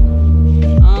liked it.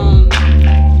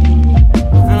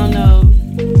 I don't know.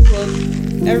 Well,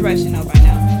 everybody should know by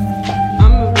now.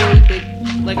 I'm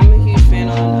a huge fan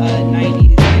on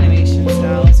 90s animation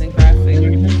styles and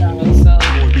graphic styles. So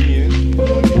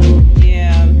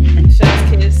yeah, Chef's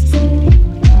Kiss.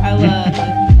 I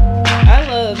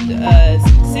loved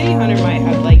City Hunter might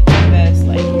have like the best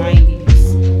like 90s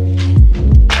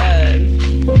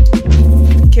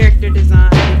character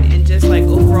design and just like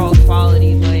overall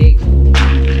quality. Like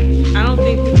I don't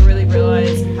think people really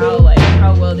realize how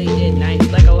well they did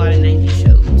 90s, like a lot of 90s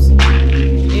shows.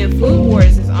 And Food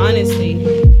Wars is honestly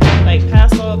like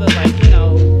past all the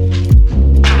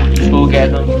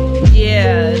Spookgasm.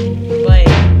 yeah, like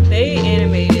they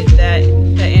animated that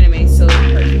anime so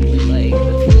perfectly. Like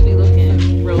the food be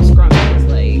looking real scrumptious.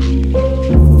 Like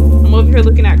I'm over here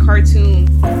looking at cartoon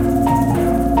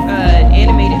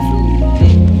animated food.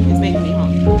 It's making me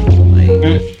hungry.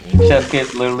 Like Chef's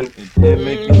Kiss, literally. It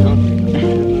make me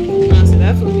hungry. honestly,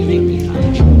 that food be making me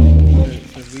hungry.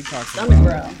 Since we talked Stomach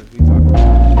growl.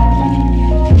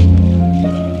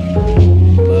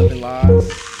 Love and Lies,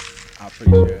 I'm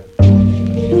pretty sure.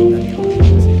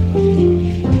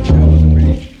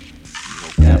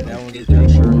 That one was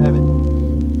pretty sure have it.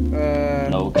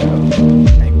 No. I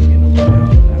ain't gonna get no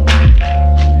money on that one.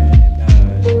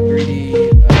 And 3D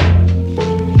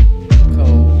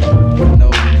Code, no,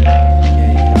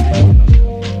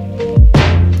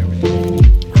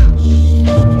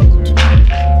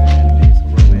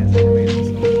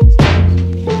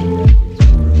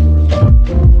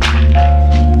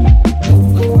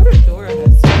 Dora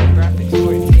has some graphics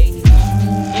for its age.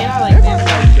 And I like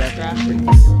that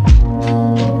graphics.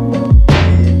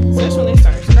 Especially when they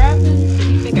start scrapping.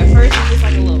 You think at first it's just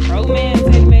like a little romance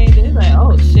anime, then it's like,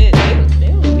 oh shit,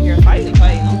 they over here fighting,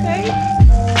 okay.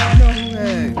 You know who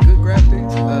had good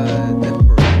graphics?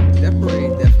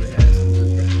 Deparade definitely has some good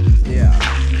graphics. Yeah.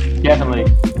 Definitely.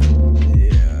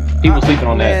 Yeah. People sleeping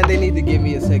on that. Man, they need to give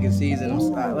me a second season.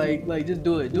 Like just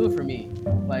do it. Do it for me.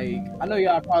 Like, I know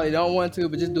y'all probably don't want to,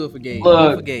 but just do it for Gabe. Look. Do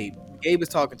it for Gabe. Gabe is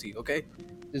talking to you, okay?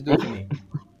 Just do it for me.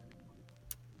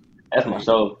 That's my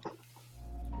show.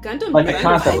 Gundam Like the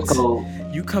Thunderbolts. concept code.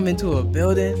 You come into a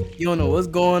building, you don't know what's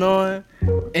going on,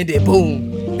 and then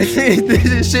boom, this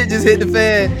shit just hit the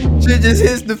fan. Shit just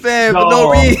hits the fan for no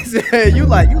No. reason. you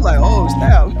like, oh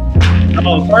snap.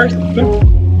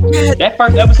 That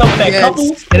first episode with that Yes. couple,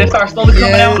 and it started slowly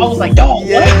coming out. I was like, dog,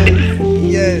 yes, what?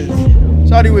 yes.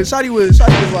 Shawty was like,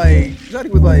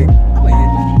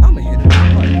 I'ma hit him.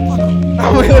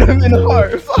 I'ma hit him in the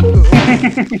heart. Fuck him.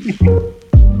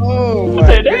 Oh I my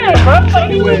said, damn, bro.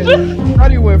 Like, How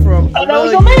do you went from I know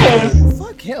it's your man.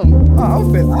 fuck him.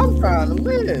 I'm trying to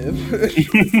live.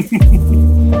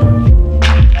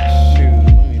 Shoot,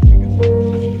 let me think of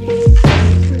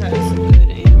That's some good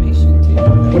animation too.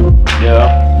 Yeah.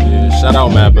 Yeah, shout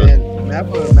out Mappa.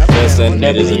 Mappa. Best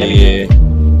animators of the year.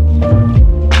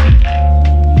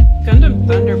 Gundam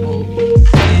Thunderbolt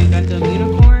and Gundam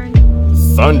Unicorn.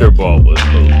 Thunderbolt was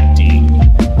OD.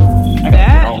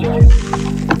 That OVA,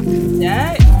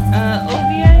 Yeah,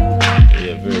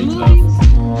 the very movies,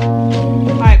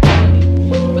 tough. high quality.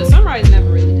 But Sunrise never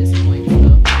really disappoints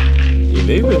though. Yeah,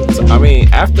 they've been. I mean,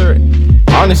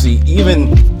 honestly,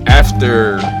 even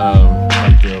after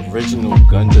like the original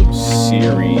Gundam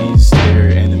series,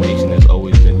 their animation has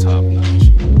always been top notch.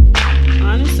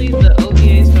 Honestly, the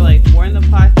OVAs for like War in the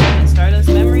Pocket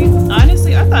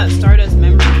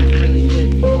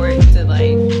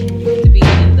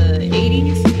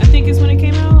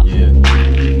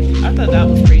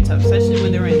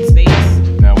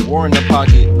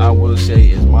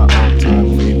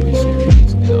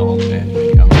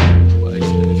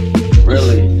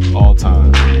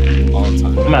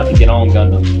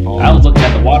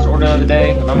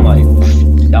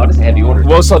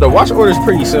so the watch order is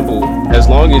pretty simple as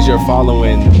long as you're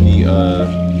following the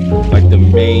like the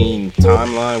main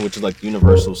timeline, which is like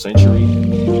Universal Century,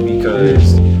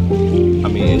 because I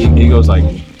mean it goes like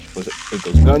it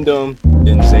goes Gundam,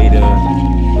 then Zeta,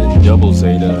 then Double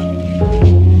Zeta.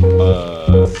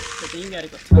 But then you gotta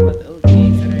go talk about the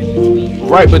OVAs that are in between.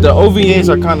 Right, but the OVAs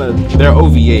are kind of they're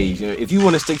OVAs. You know, if you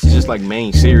want to stick to just like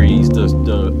main series,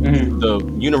 the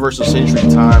Universal Century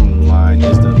timeline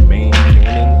is the main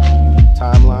canon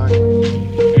timeline.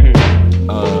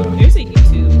 There's a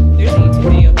YouTube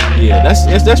video. Yeah,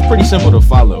 that's pretty simple to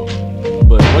follow.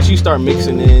 But once you start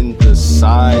mixing in the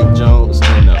side jumps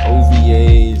and the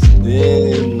OVAs,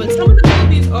 then. But some of the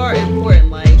movies are important,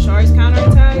 like Char's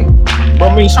Counterattack.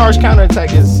 But I mean, Char's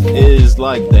Counterattack is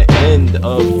like the end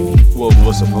of what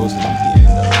was supposed to be the end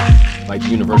of like the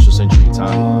Universal Century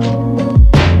timeline.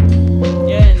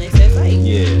 Yeah, and they said like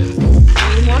Yeah.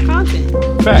 We need more content.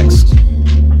 Facts.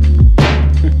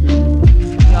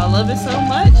 Y'all love it so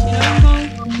much, you know,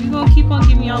 we gonna keep on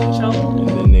giving y'all what y'all want.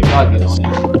 And then they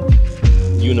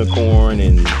Unicorn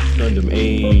and Gundam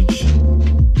Age.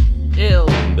 Ew.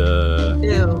 And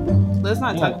Ew. Let's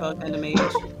not talk about Gundam Age.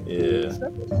 yeah.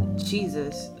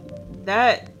 Jesus.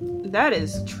 That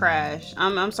is trash.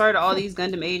 I'm sorry to all these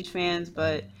Gundam Age fans,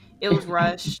 but it was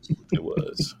rushed. It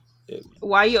was.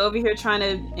 Why you over here trying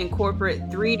to incorporate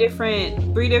three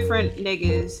different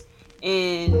niggas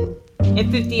in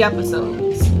 50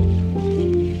 episodes?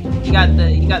 You got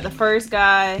the first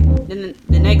guy, then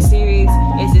the next series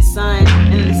is his son,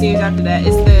 and then the series after that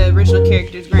is the original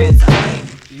character's grandson. Like,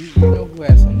 you know who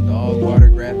has some dog water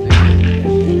graphics and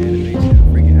animation?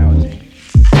 Freaking Algae.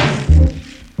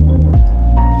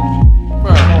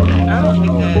 Bro, I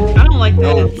don't like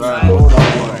that.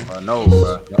 No,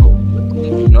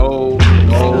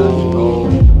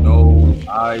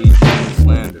 I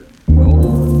slander. No,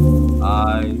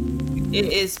 It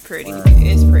is pretty.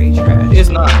 It's pretty trash. It's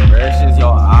not, bro. It's just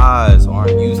your eyes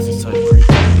aren't used to such great.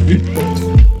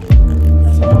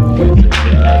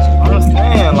 I'm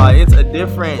saying, like, it's a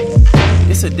different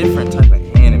type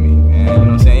of anime, man. You know what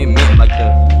I'm saying? It meant like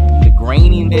the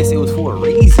graininess. It was for a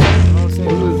reason. You know what I'm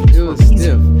saying? It was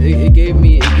stiff. It gave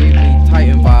me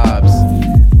Titan vibes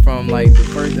from like the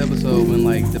first episode when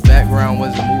like the background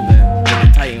wasn't moving, but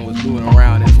the Titan was moving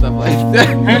around and stuff like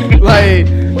that. Like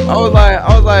I was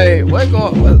like, what's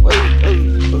going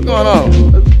on?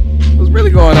 What's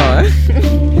really going on?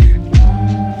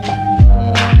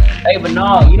 Hey, but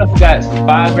no, you know who got some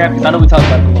fire graphics? I know we talked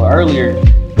about them a little earlier,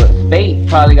 but Fate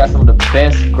probably got some of the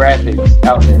best graphics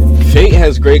out there. Fate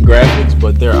has great graphics,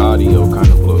 but their audio kind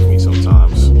of blows me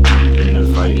sometimes.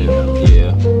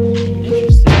 Yeah.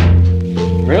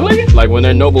 Interesting. Really? Like when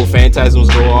their noble phantasms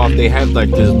go off, they have like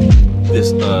this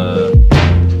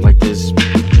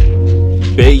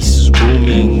bass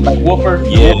booming, like woofer.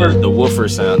 Yeah, the woofer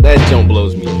sound. That jump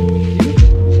blows me.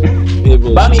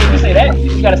 But I mean, if you say that,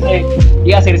 you gotta say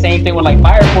the same thing with like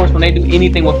Fire Force when they do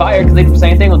anything with fire, because they do the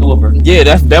same thing with the woofer. Yeah,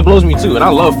 that blows me too, and I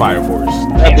love Fire Force.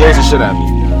 That blows the shit out of me.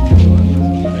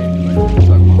 We're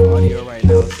talking about audio right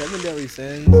now. Seven Deadly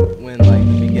Sins, when like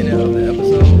the beginning of the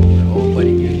episode, when old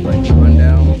buddy gives like the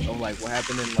rundown of like what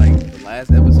happened in like the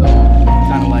last episode,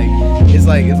 kind of like it's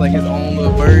like his own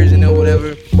little version or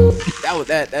whatever.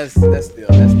 That's still I like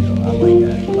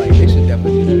that. Like they should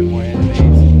definitely do that in more animes.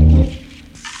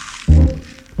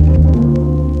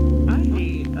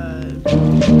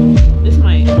 This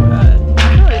might, I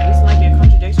feel like this might be a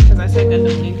contradiction because I said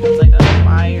Gundam Wing has like a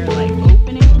fire like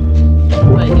opening,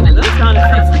 but you know those sound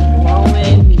effects like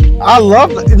blowing me. I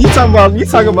love it. You talking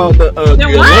about the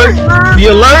alert? The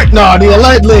alert? No, the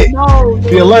alert lit. No,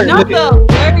 the alert not lit. the alert.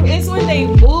 It's when they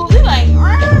move. They're like.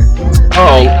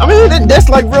 Oh, I mean that's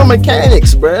like real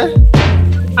mechanics, bruh.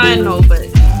 I know, but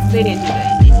they didn't do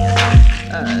that in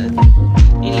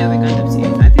any other Gundam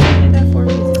series. I think they did that for a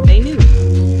reason. They knew.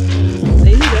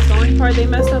 That's the only part they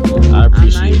messed up on. I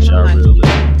appreciate y'all really.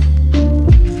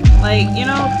 Like, you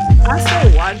know, I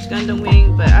still watch Gundam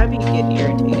Wing, but I be getting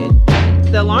irritated.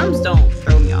 The alarms don't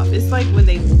throw me off. It's like when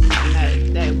they move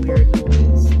and that weird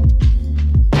noise.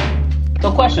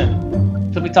 So, question: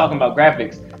 so we talking about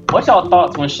graphics. What's y'all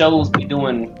thoughts when shows be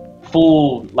doing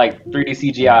full like 3D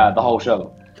CGI the whole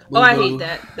show? Oh, I hate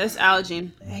that. That's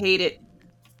Algin. I hate it.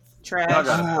 Trash.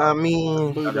 I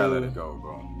mean, y'all gotta let it go,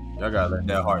 bro. Y'all gotta let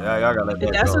that heart. Y'all gotta let that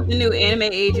If that's go. what the new anime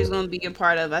age is gonna be a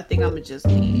part of, I think I'm gonna just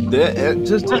leave.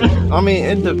 I mean,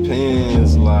 it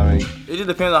depends. Like, It just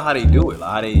depends on how they do it. Like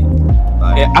how they.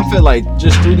 Like, I feel like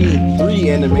just 3D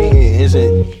animating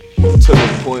isn't to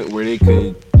the point where they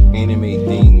could animate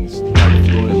things like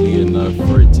fluently enough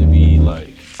for it to be like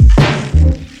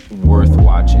worth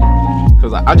watching.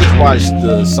 Because I just watched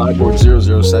the Cyborg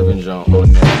 007 jump on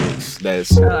Netflix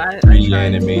that's 3D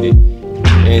animated.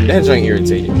 And that joint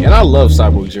irritated me. And I love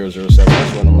Cyborg 007.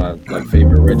 That's one of my like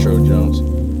favorite retro jumps.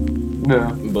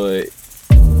 Yeah. But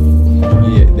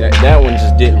yeah, that one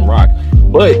just didn't rock.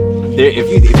 But there,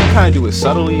 if you kind of do it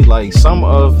subtly, like some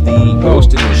of the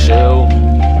Ghost in the Shell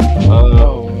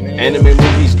anime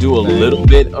movies do a little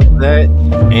bit of that,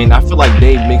 and I feel like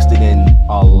they mixed it in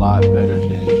a lot better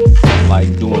than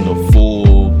like doing the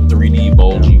full 3D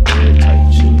bulgy world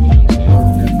type shit. You know what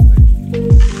I'm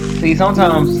saying? See,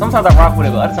 sometimes I rock with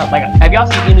it, but other times, like, have y'all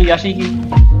seen Inuyashiki?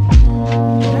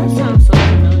 That sounds so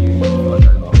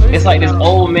familiar. It's like this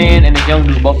old man and this young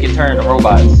dude both get turned to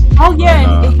robots. Oh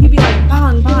yeah, and he'd be like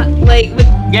bon, like with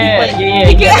Yeah. Yeah.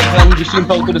 You just shoot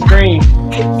folks through the screen.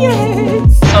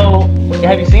 Yes. So,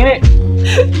 have you seen it?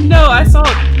 No, I saw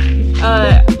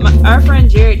our friend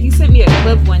Jared. He sent me a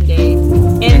clip one day,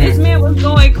 and this man was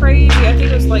going crazy. I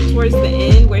think it was like towards the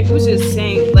end where he was just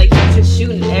saying, like, he was just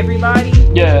shooting everybody.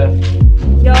 Yeah.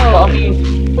 Yo, I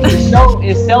mean, the show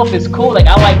itself is cool. Like,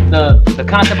 I like the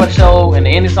concept of the show, and the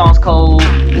ending song's cool,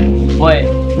 but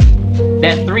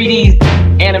that 3D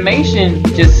animation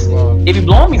just it be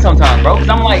blowing me sometimes, bro. Because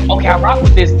I'm like, okay, I rock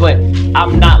with this, but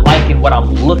I'm not liking what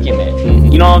I'm looking at.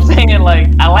 You know what I'm saying? Like,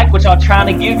 I like what y'all trying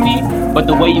to give me, but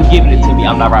the way you giving it to me,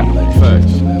 I'm not rocking with it.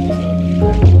 Facts.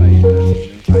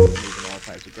 All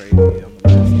types of crazy.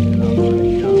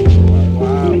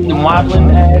 The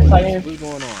modeling ass Titans. What's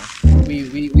going on?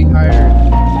 We hired.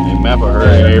 And Mappa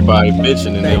heard everybody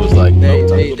bitching, and they was like, They no,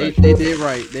 did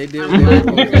right. They did.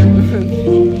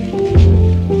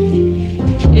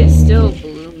 it still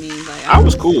blew me. Like, I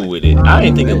was cool with it. I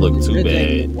didn't think it looked too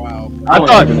bad. Wow.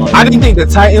 I didn't think the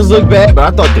Titans looked bad,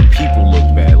 but I thought the people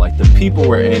looked bad. Like the people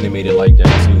were animated like that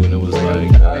too, and it was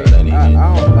like that ain't it. I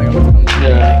don't like. I'm telling you,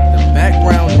 Yeah. the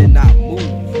background did not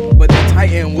move, but the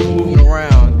Titan was moving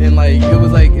around, and like it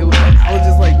was. I was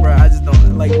just like, bro, I just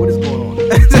don't like. What is going on?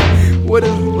 What I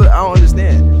don't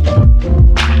understand. I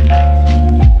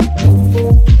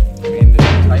mean, the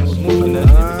Titan was moving. Man,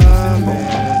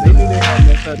 they knew they had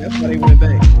messed up. That's why they went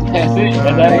back. That's it.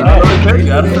 That's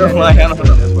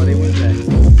why they went back.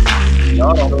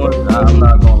 Y'all don't know. I'm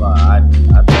not gonna lie.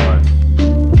 I thought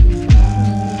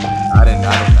I did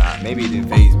not. Maybe it didn't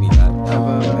phase me. I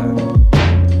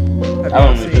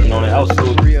don't even put on it. I was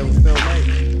cool.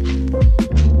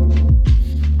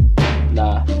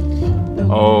 Nah.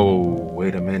 Oh,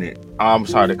 wait a minute. I'm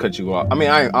sorry to cut you off. I mean,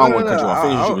 I don't want to cut you off.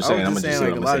 Finish what you were saying. I'm just gonna saying, just say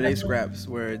like, a what lot I'm of saying. these scraps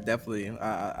were definitely.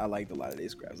 I liked a lot of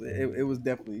these scraps. It was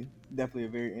definitely a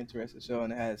very interesting show,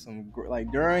 and it had some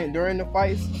like during the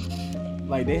fights,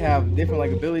 like they have different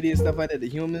like abilities and stuff like that. The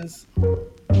humans,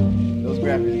 those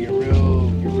graphics get real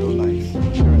nice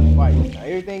during the fight. Now,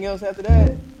 everything else after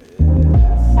that,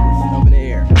 it's up in the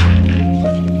air.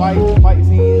 But the fight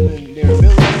scenes and their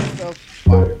abilities and stuff,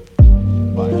 fire.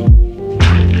 But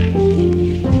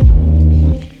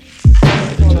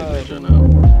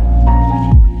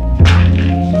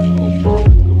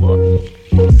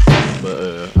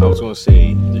I was gonna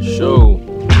say the show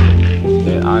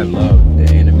that I love,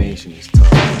 the animation is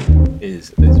tough, is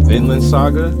Vinland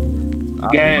Saga.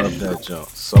 I love that jump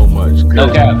so much.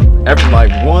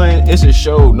 Okay. It's a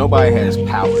show nobody has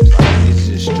powers. Like it's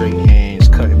just straight hands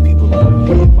cutting people up.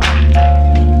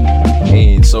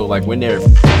 And so like when they're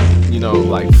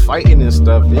like fighting and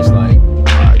stuff, it's like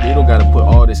you don't gotta put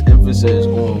all this emphasis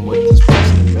on what this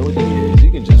person's ability is.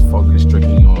 You can just focus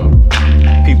strictly on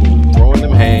people throwing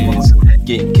them hands,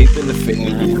 getting kicked in the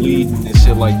face, bleeding and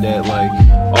shit like that. Like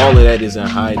all of that is in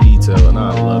high detail, and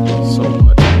I love it so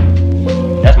much.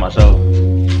 That's my show.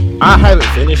 I haven't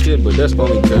finished it, but that's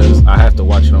only because I have to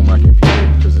watch it on my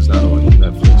computer because it's not on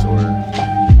Netflix or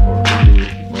Hulu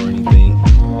or anything.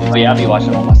 Oh yeah, I'll be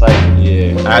watching on my site.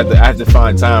 Yeah, I have to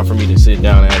find time for me to sit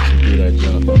down and actually do that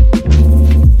jump.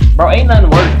 Bro, ain't nothing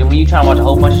worse than when you trying to watch a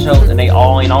whole bunch of shows and they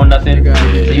all ain't on nothing, so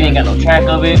you ain't got no track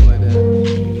of it.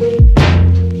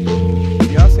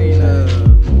 Y'all seen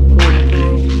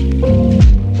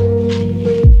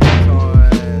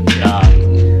Nah.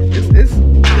 it's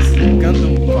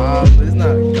Gundam vibes, but it's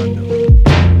not Gundam.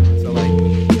 So like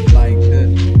it's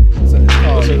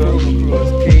called Kuroko.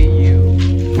 It's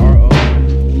Kuroko.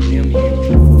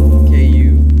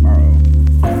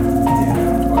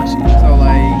 So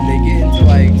like they get into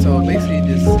so basically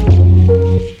this.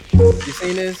 You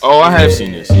seen this? Oh, I have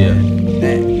seen this. Yeah.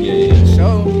 That Yeah. the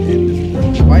show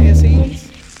and the fighting scenes,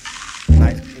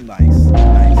 nice. It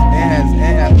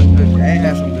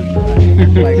has some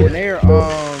good. Like when they're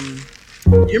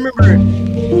you remember?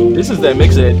 This is that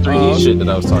mix of that 3D shit that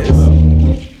I was talking about.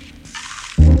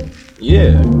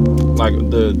 Yeah. like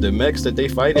the mechs that they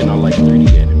fight in are like 3D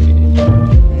animated. Nah,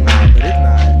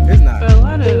 but it's not. But a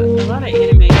lot of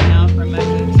anime now for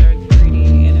mechas are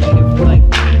 3D animated for like.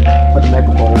 For the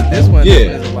mecha part. This one Yeah.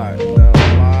 is a lot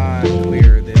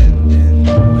clearer than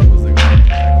what it was like.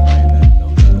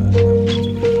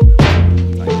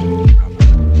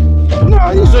 No,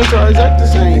 these joints are exactly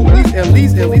the same. At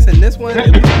least in this one,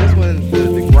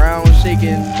 the ground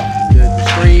shaking, the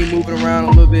screen moving around a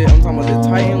little bit. I'm talking about the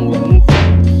Titan was moving,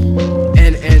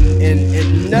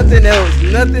 and nothing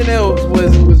else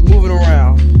was moving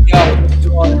around.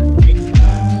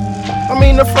 I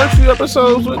mean, the first few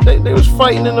episodes, they was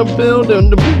fighting in the building,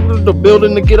 the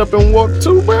building to get up and walk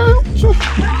to, bro.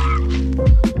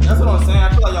 That's what I'm saying. I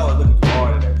feel like y'all are looking too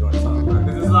hard at that joint something, bro.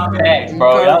 'Cause it's not Facts,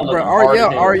 bro. Bro,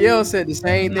 Ariel said the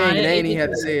same thing, and they ain't even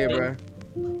had to say it, bro.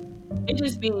 It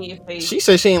just be in your face. She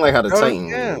said she ain't like how the Oh, Titan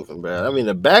yeah. moving, bro. I mean,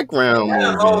 the background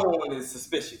that moving. alone is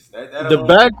suspicious. That The alone-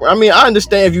 back, I mean, I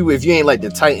understand if you ain't like the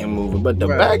Titan moving, but the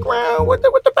Right. background, what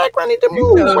the background need to You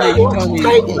move? telling me-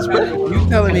 Titans, bro. You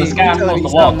telling me The sky's supposed to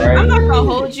walk, something. right? I'm not gonna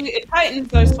hold you.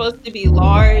 Titans are supposed to be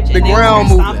large. The and they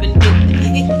ground were moving.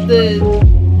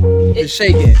 stomping. It's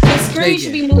shaking. The screen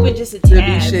should be moving just a Should be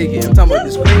tad. shaking. I'm talking about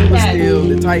the screen was Yeah. still,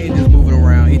 the Titan just moving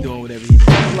around. He doing whatever he doing.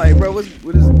 I'm like, bro, what is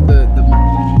the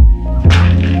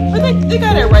But they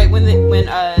got it right when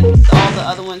all the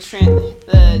other ones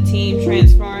the team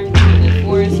transformed into the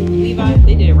Forest Levi.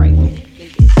 They did it right. They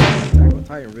did. Attack on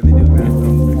Titan really do,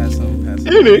 man. Pass some.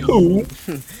 Anywho,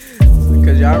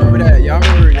 Because y'all remember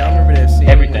that scene.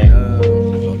 Everything. When,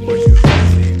 of course you remember that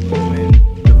scene. But when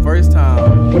the first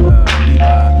time Levi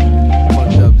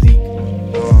fucked up Zeke.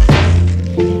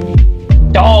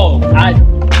 Dog,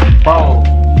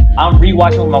 I'm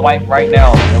rewatching with my wife right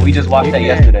now, and we just watched that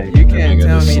yesterday. You can't nigga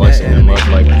tell just me that slicing him anime up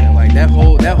like- wasn't like that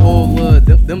whole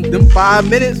them 5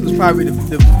 minutes was probably the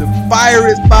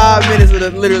fieriest 5 minutes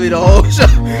of literally the whole show.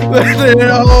 Literally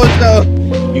the whole show.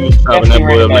 he was chopping that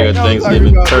boy up like a Y'all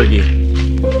Thanksgiving talking about- turkey.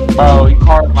 Bro, you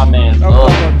carved my man's I'm up.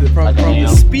 talking about from Like the damn.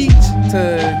 speech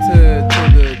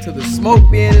to the smoke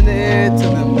being in the air, to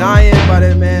them dying by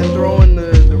that man throwing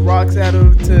the rocks at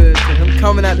him, to him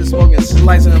coming out the smoke and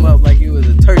slicing him up like he was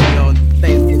a turkey on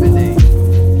Thanksgiving Day.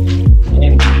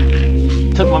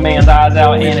 And took my man's eyes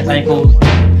out and his ankles.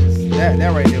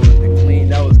 That right there was clean.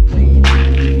 That was clean.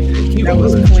 That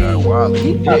was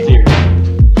clean. Not serious.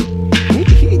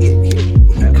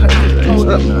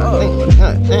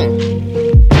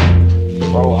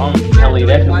 Bro, I'm telling you,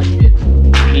 that was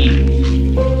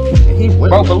heat.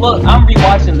 Bro, but look, I'm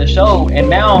rewatching the show, and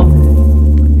now,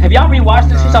 have y'all rewatched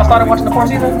this since y'all started watching the fourth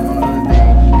season?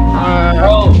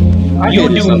 Bro,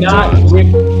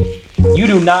 you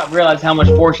do not realize how much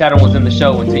foreshadowing was in the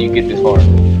show until you get this far.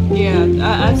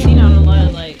 Yeah, I've seen on a lot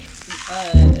of like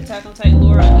Attack on Titan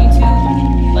lore on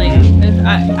YouTube. Like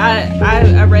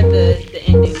I read the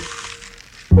ending.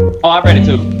 Oh, I read it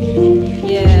too.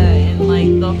 Yeah, and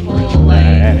like the whole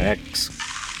like.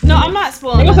 No, I'm not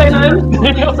spoiling. You don't say nothing.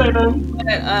 You don't say nothing.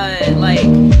 But like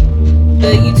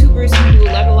the YouTubers who do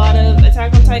like a lot of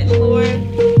Attack on Titan lore, and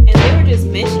they were just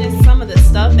mentioning some of the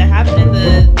stuff that happened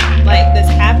in that's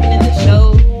happened in the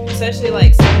show, especially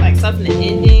like stuff in the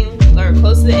ending or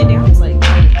close to the ending. I was like,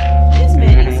 this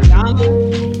man is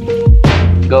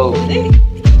Yama. Go.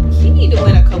 He need to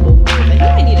win a couple awards. Like he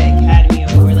might need an Academy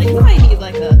Award. Like he might need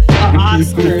like a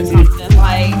Oscar or something.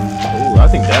 Like Ooh, I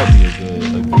think that would be a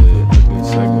good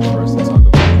segment for us to talk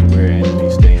about where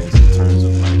anime stands in terms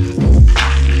of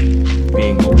like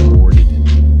being awarded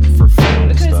for film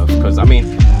and stuff. Because I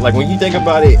mean, like when you think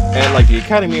about it, and like the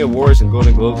Academy Awards and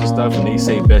Golden Globes and stuff, and they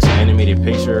say Best Animated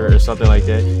Picture or something like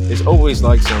that, it's always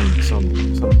like some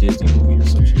Disney movie or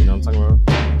some shit. You know what I'm talking about?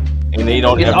 And they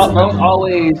don't It's ever.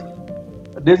 always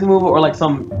a Disney movie or like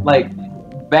some like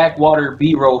backwater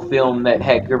B-roll film that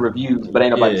had good reviews, but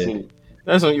ain't nobody Yeah. seen it.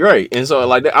 That's what you're right. And so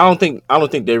like I don't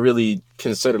think they really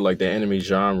consider like the anime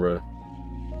genre.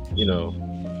 You know.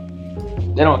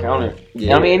 They don't count it.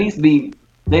 Yeah. I mean,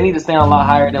 they need to stay a lot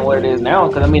higher than what it is now,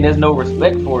 because I mean, there's no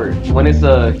respect for it when it's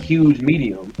a huge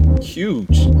medium.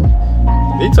 Huge.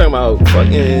 They talking about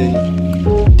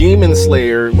fucking Demon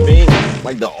Slayer being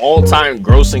like the all-time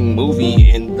grossing movie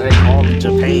in like all of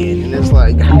Japan, and it's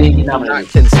like how do you not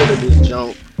consider this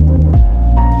junk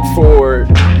for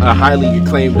a highly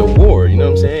acclaimed award? You know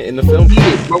what I'm saying? In the film,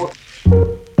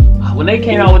 When they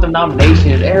came out with the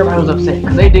nominations, everybody was upset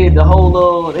because they did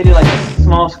like a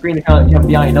small screen.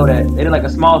 Y'all ain't know that they did like a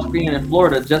small screen in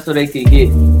Florida just so they could get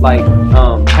like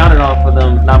counted on for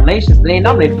them nominations. They ain't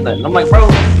nominated for nothing. I'm like, bro,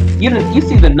 you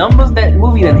see the numbers that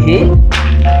movie done hit?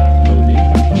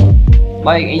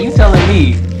 Like, and you telling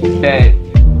me that,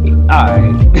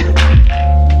 alright.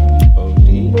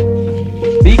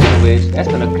 Wish.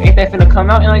 Ain't that finna come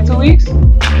out in like 2 weeks?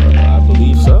 I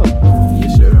believe so.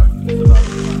 Yes, sir.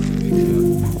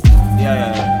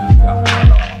 Yeah.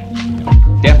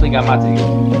 Definitely got my ticket.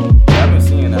 I've been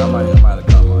seeing that. I might have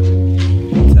got my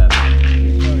ticket. What's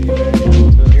happening?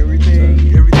 Everything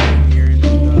here is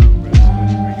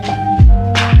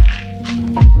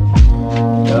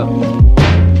Yep.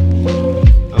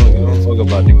 I don't give a fuck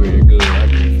about the greater good. I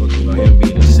give a fuck about him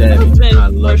being a savage. It's been I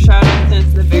love it. foreshadowed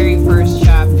since the very first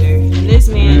chapter. And this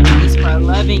man did this for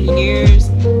 11 years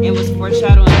and was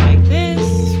foreshadowing like this.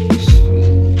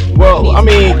 Well, I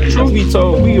mean, truth be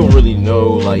told, we don't really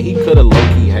know. Like, he could have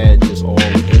low-key had just all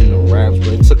in the raps, but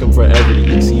it took him forever to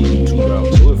get season 2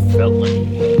 out, so it felt like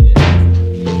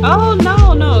Oh,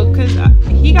 no, because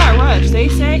he got rushed. They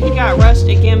said he got rushed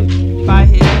again by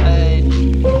his,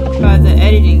 by the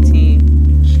editing team.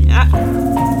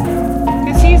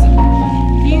 Because he's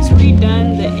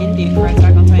redone the ending for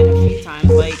Attack on Titan a few times.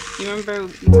 Like, you remember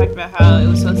we talked about how it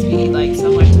was supposed to be, like,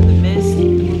 similar to The Mist,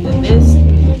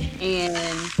 and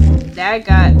that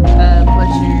got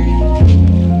butchered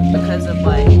because of,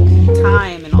 like,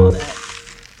 time and all that.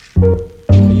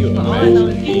 Can you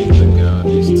imagine being the guy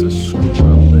is to screw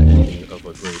up the ending of a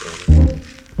great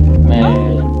anime?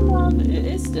 Man.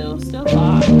 It's still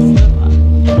fine. It's still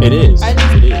fine. It is. I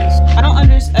It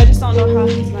is. I just don't know how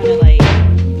he's gonna like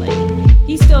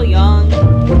he's still young,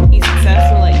 he's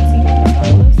successful, like is he gonna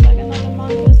publish like another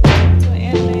manga to an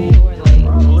anime or like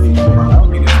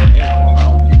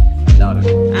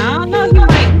I don't know,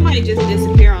 he might just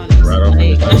disappear on us. Right off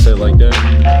Like, the set like that.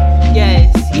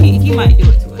 yes, he might do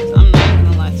it to us. I'm not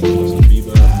gonna lie to you. Some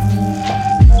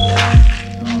Bebop.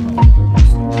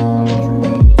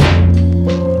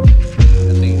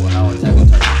 I think how Attack on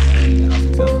Titan and how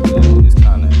successful it is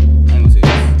kind of, I ain't gonna say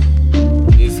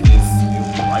it's it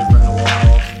was right for him to walk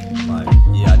off. Like,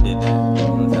 yeah, I did that. You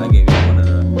know what I'm saying? I gave you one of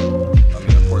the, I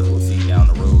mean, of course, we'll see down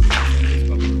the road. It's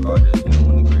gonna be regarded as,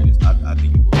 one of the greatest. I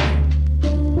think it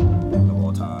will be of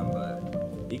all time,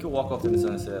 but he could walk off to the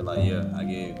sunset like, yeah, I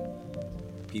gave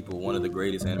people one of the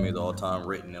greatest animes of all time,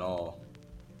 written and all,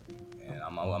 and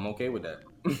I'm okay with that.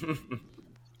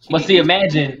 But see,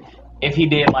 imagine if he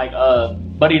did like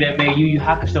buddy that made Yu Yu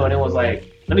Hakusho and it was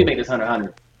like, let me make this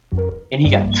 100, and he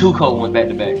got 2 cold ones back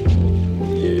to back.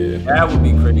 Yeah. That would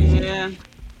be crazy. Yeah.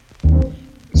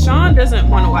 Sean doesn't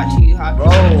want to watch Yu Yu Hakusho. Bro,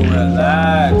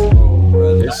 relax, bro.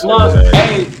 Relax. Look,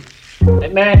 hey,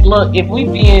 man, look, if we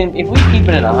keeping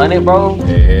it 100, bro.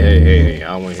 Hey,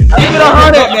 I want to hear Keep it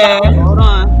 100, man. Hold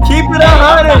on. Keep it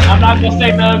 100. I'm not gonna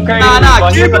say nothing crazy. Nah, but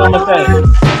keep here's it what I'm gonna say.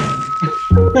 100.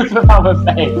 Here's what I'm gonna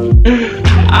say.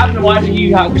 I've been watching Yu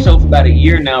Yu Hakusho for about a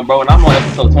year now, bro, and I'm on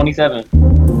episode 27,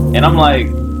 and I'm like,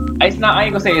 it's not. I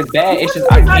ain't gonna say it's bad. It's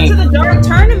just I got to can't. the dark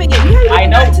tournament yet. You haven't I even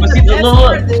know, got to but the see, best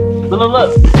part of the-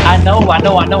 look. I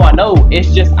know.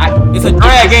 It's just It's a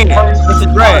drag game. It's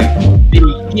a drag.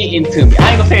 It's getting to me. I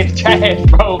ain't gonna say it's trash,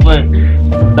 bro, but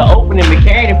the opening been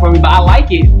carrying it for me. But I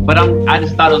like it. But I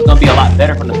just thought it was gonna be a lot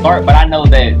better from the start. But I know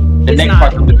that the It's next not.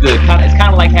 part's gonna be good. It's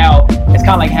kind of like how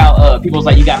people's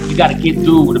like you got to get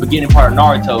through the beginning part of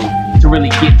Naruto to really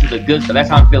get to the good stuff. That's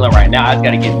how I'm feeling right now. I just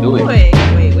gotta get through it. Wait.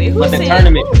 Who's But the saying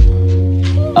tournament,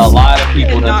 a lot of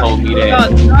people that? have told me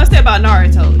that. No, I said about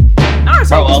Naruto. Naruto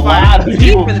Bro, was a fire lot of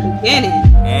people- from the beginning.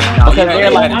 And Because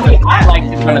they're like, I liked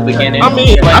it from the beginning. I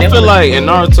mean, but I then feel when- like in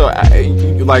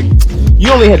Naruto,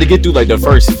 you only had to get through like the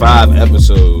first 5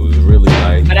 episodes, really.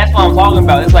 Like, But that's what I'm talking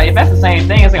about. It's like if that's the same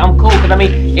thing, it's like I'm cool because I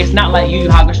mean it's not like Yu Yu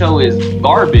Hakusho is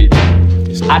garbage.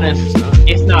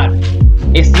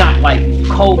 It's not like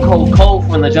cold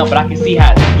from the jump, but I can see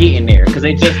how it's getting there because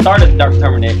they just started the Dark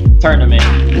Tournament,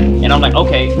 and I'm like,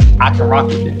 okay, I can rock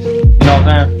with this. You know what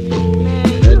I'm saying?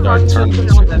 Man, That you dark are tournament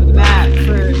put on shit. the map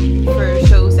for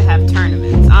shows that have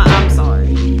tournaments. I'm sorry.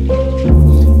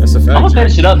 that's a fact. I'm gonna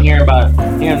finish it up here in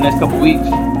the next couple weeks.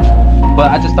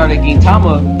 But I just started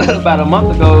Gintama about a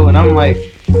month ago, and I'm like,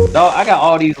 dog, I got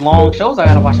all these long shows I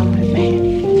gotta watch. I'm like,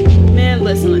 man,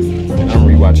 Listen. I'm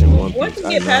rewatching One Piece. Once you I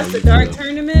get past know the Dark it.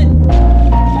 Tournament,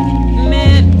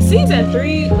 man, season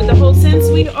 3 with the whole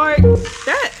Sensui arc,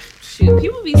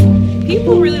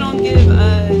 people really don't give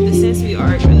the Sensui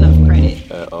arc enough credit.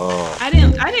 At all. I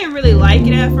didn't really like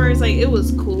it at first. Like it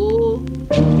was cool,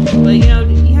 but you know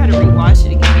you had to rewatch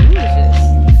it again. It was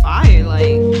just fire.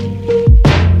 Like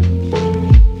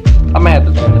I'm gonna have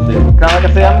to finish it. Cause like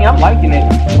I said, I mean, I'm liking it.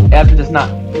 I'm just not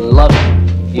loving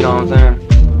it. You know what I'm saying?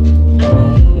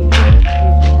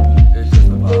 it's just a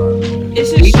vibe.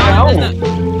 it's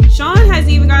just Sean hasn't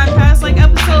even gotten past like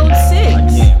episode 6. I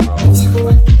can't, bro.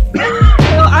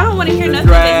 Well, I don't want to hear The nothing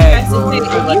drag, that you guys bro.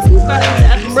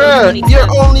 Bruh, you're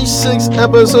only 6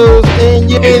 episodes and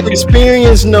you ain't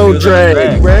experienced no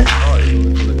drag, bruh.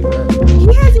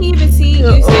 He hasn't even seen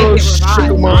you say Oh, get shit,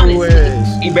 revived, my honestly.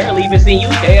 ass. He barely even seen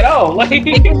UK at all. Like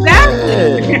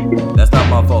Exactly. That's not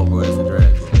my fault, bro. It's a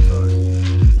drag. Bro. I'm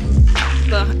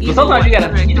sorry. But sometimes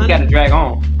you just gotta drag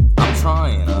on. I'm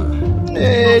trying.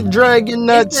 Drag your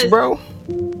nuts, bro.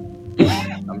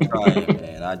 I'm trying,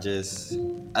 man.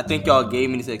 I think y'all gave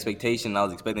me this expectation. I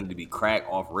was expecting it to be crack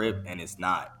off rip, and it's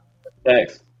not.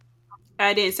 Thanks.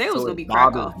 I didn't say it was So gonna be it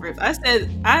crack bothers off rip. I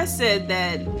said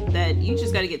that you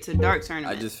just got to get to Dark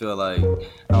Tournament. I just feel like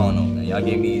I don't know, man. Y'all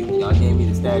gave me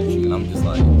the statue, and I'm just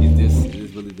like, is this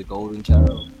really the golden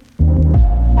child?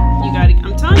 You gotta.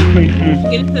 I'm telling you,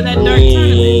 get into that Dark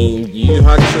Tournament. Yu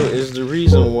Hakusho is the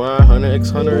reason why Hunter x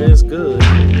Hunter is good.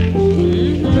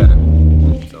 Better.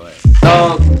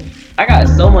 So, I got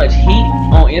so much heat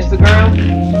on Instagram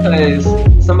because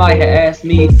somebody had asked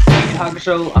me Yu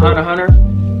Hakusho Hunter x Hunter,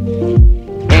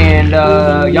 and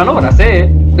y'all know what I said.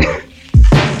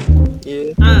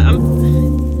 Yeah.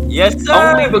 yes, sir.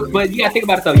 Only but you gotta think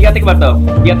about it though. You gotta think about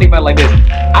it like this.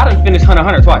 I done finished Hunter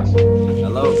x Hunter twice.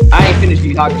 Hello. I ain't finished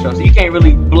Yu Hakusho, so you can't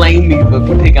really blame me for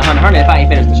picking Hunter x Hunter if I ain't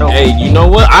finished the show. Hey, you know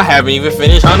what? I haven't even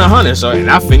finished Hunter x Hunter, and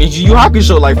I finished Yu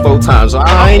Hakusho like 4 times, so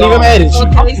I ain't even mad at you.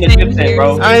 I'm finished 50%,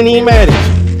 bro. I ain't even mad at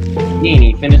you. You ain't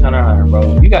even finished Hunter x Hunter,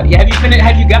 bro. Have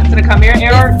you gotten to the Chimera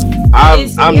era?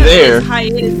 I'm there.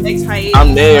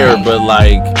 I'm there, but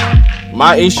like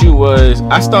my issue was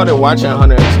I started watching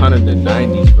Hunter x Hunter the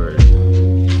 90s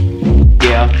version.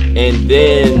 Yeah. And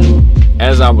then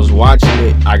as I was watching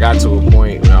it, I got to a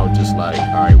point where I was just like,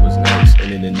 all right, what's next?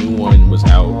 And then the new one was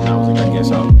out, and I was like, I guess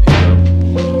I'll pick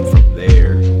up from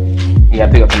there. You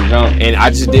gotta pick up from the jump. And I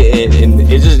just didn't, and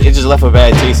it just left a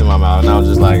bad taste in my mouth. And I was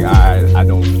just like, I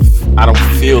don't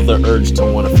feel the urge to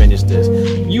want to finish this.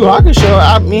 Yu Hakusho,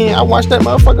 I mean, I watched that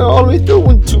motherfucker all the way through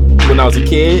when I was a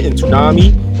kid in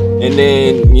Toonami, and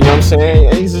then you know what I'm saying?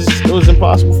 It was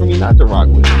impossible for me not to rock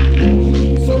with it.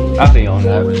 I feel you on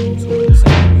that.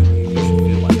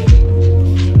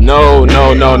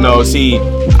 No. See,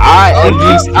 I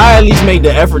at least made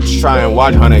the effort to try and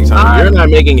watch Hunter x Hunter. You're not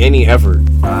making any effort.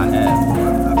 I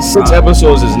have. 6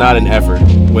 episodes is not an effort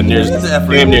when there's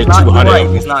damn near 200. Right.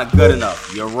 It's not good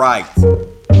enough. You're right.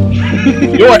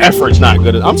 Your effort's not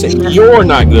good enough. I'm saying you're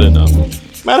not good enough.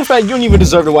 Matter of fact, you don't even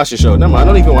deserve to watch the show. Never mind,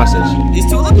 don't even watch that shit. It's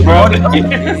too late, bro.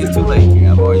 It's too late.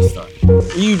 I've already started.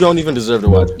 You don't even deserve to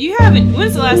watch it. You haven't.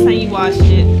 When's the last time you watched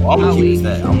it? Well, I'm gonna keep it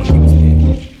that.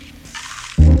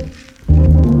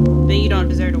 Then you don't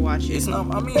deserve to watch it. It's not.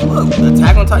 I mean, look,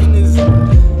 Attack on Titan is.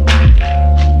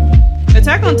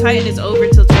 Attack on Titan is over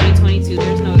till 2022.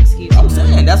 There's no excuse. I'm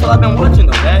saying that's what I've been watching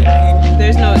though.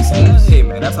 There's no excuse. Hey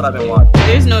man, that's what I've been watching.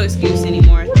 There's no excuse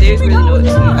anymore. There's really no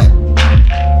excuse.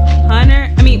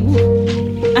 Hunter. I mean.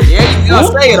 Yeah, you gotta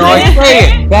say it, alright.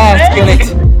 Say it. Bask in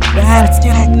it.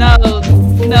 No.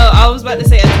 I was about to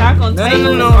say Attack on Titan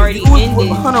was already ended.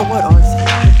 Hunter, what?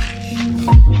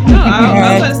 No, I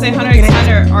was about to say Hunter x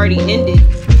Hunter already ended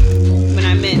when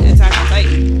I meant Attack on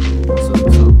Titan.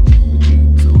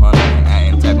 So Hunter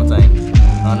and Attack on Titan.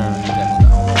 Hunter and Attack on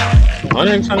Titan.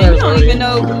 Hunter x Hunter. And you don't even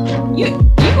know you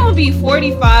gonna be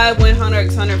 45 when Hunter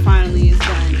x Hunter finally is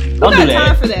done. Who got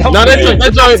time for that? No,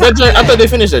 that joint. I thought they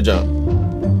finished that jump.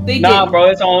 Nah, bro,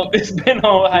 it's been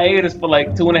on hiatus for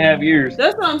like 2.5 years.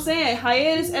 That's what I'm saying.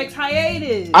 Hiatus x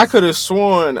hiatus. I could have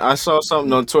sworn I saw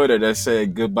something on Twitter that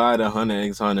said goodbye to Hunter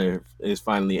x Hunter is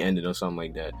finally ended or something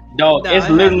like that. No, it's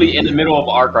literally in the middle of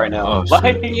arc right now. Oh,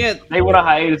 like, yeah. They went on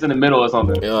hiatus in the middle or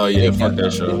something. Oh yeah, fuck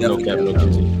that show. No cap, no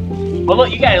kitty. But look,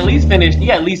 you gotta at least finish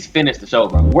the show,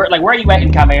 bro. Where are you at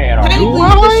in Chimera Anarchy?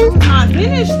 Not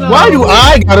finished though. Why do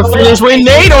I gotta finish when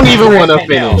they don't even want to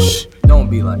finish? Don't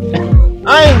be like that, bro.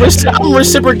 I'm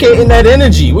reciprocating that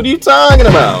energy. What are you talking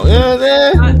about? You know what I'm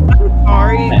saying? I'm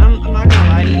sorry. I'm not gonna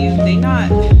lie to you.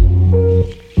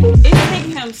 It's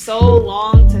taking him so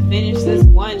long to finish this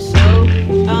one show.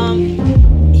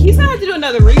 He's gonna have to do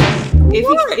another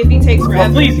reboot if he takes forever.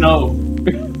 Well, please no.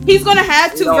 He's gonna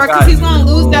have to, bro, because he's gonna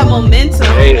lose that momentum.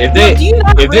 Hey, if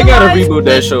they gotta reboot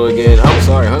that show again, I'm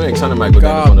sorry. Hunter x Hunter might go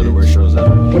down as one of the worst shows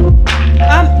ever.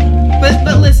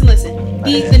 But listen.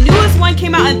 The newest one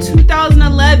came out in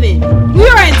 2011. We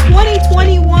are in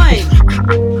 2021.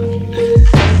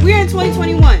 We are in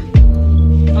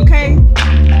 2021. Okay.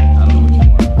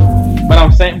 But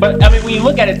I'm saying, I mean, when you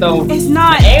look at it though, it's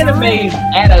not. The anime's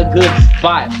at a good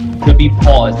spot to be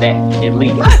paused at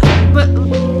least. But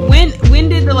when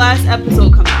did the last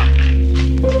episode come out?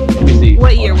 Let me see.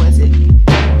 What year was it?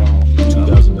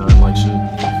 2009, like shit.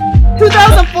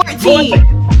 2014.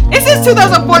 It's since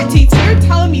 2014. So you're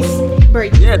telling me, bro,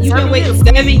 you've been waiting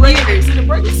 7 years.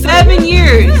 7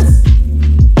 years.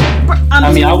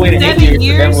 I mean, I waited 8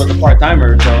 years. That was a part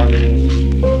timer, so I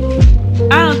mean,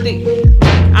 I don't think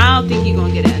you're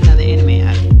gonna get another anime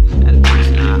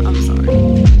adaptation. I'm sorry.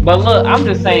 But look, I'm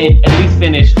just saying, at least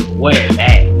finish where it's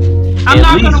at. I'm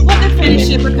not gonna want to finish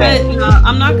it because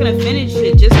I'm not gonna finish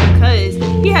it just because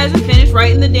he hasn't finished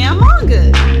writing the damn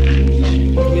manga.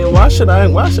 Man, why should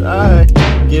I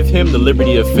give him the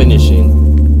liberty of finishing,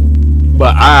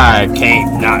 but I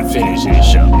can't not finish his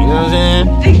show? You know what I'm saying?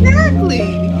 Exactly.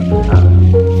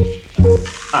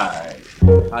 Alright.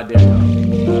 How dare you?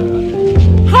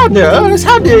 How dare us?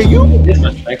 How dare you?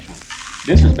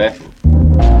 Disrespectful.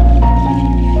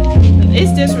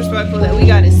 It's disrespectful that we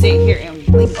gotta sit here and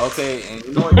blink. Okay, and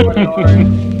you know what funny are?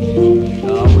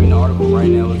 I'm reading an article right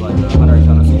now. It's like Hunter x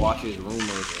Hunter squashes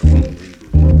rumors of any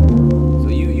reboot. So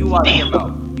you watch him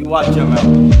out. You watch him out.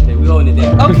 Okay, we holding it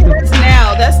down. Okay, that's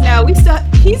now. We still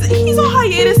he's on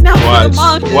hiatus now for the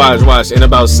manga. Watch. In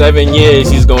about 7 years,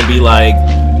 he's gonna be like,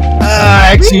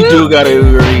 I actually do gotta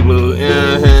reboot.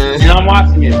 And I'm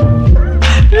watching it.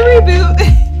 The reboot.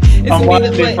 I'm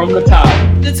watching it from the top.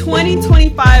 The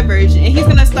 2025 version, and he's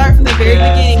gonna start from the very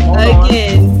beginning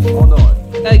again. Hold on.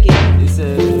 Again. It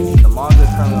says the manga is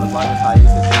currently on the longest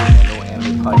hiatus and no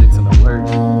anime projects in the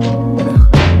works.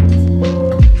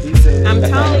 He said, I'm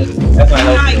telling you, That's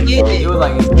you're not getting it. It was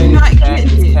like You're not getting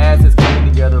his it. cast is coming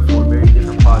together for a very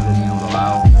different project, and it will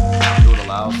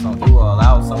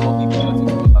allow some more people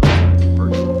to experience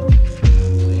virtual.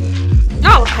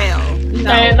 Oh hell, no.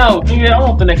 Man, no, I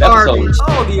want the next episode. Garbage.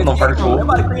 Oh, the No virtual.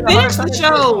 Finish the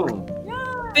show.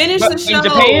 Finish the show. In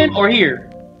Japan or here?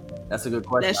 That's a good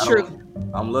question. That's true.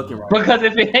 I'm looking right Because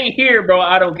if it ain't here, bro,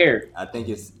 I don't care. now. I think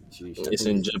it's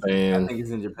in Japan. I think it's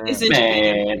in Japan. It's in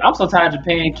Man, I'm so tired of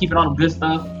Japan keeping all the good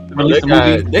stuff. Bro, Release a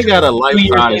movie. they got a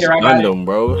life-size later, I got Gundam,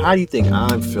 bro. How do you think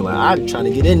I'm feeling? I'm trying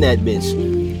to get in that bitch.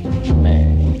 Man.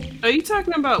 Are you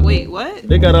talking about? Wait, what?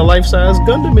 They got a life-size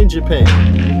Gundam in Japan.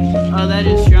 Oh, that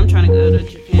is true. I'm trying to go to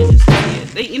Japan just to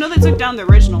see it. They took down the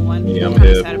original one. Yeah, I'm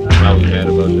kinda sad. sad about I was that. mad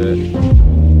about that.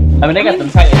 I mean, they got them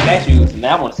Titan statues, and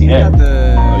I want to see They that. got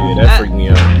the. Oh yeah, that freaked me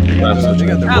out. They got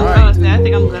the I ride.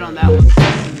 think I'm good on that one.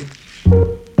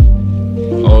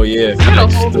 Oh yeah,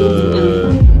 Phoenix, the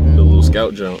little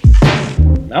scout jump.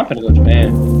 Now I'm finna go to Japan.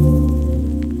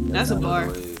 That's a bar.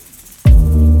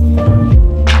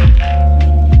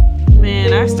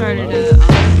 Man, I started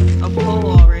a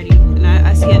poll already, and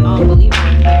I see a non-believer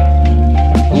right there.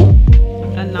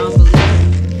 A non-believer.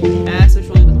 I asked which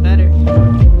one was better.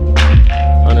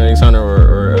 Hunter x Hunter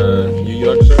or Yu Yu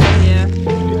Hakusho? Yeah.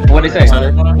 What they say?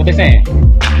 What they saying?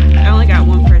 I only got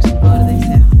one person voted. They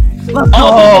said.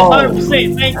 Oh,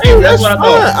 100%. Thank you. Hey, That's that's what I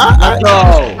fine.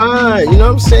 thought. Fine. You know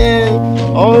what I'm saying?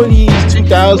 All these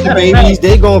 2000 babies,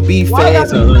 they gonna be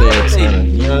fans of Hunter x Hunter.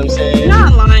 You know what I'm You're saying?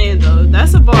 not lying though.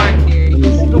 That's a bar carry.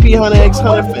 They gonna be Hunter x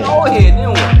Hunter fans. Go ahead, then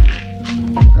what?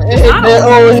 Hey, that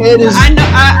old head is. I know. I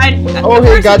Old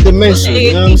head got dementia.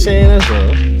 You know what I'm saying? That's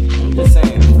all. I'm just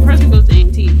saying. The person goes to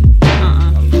AT.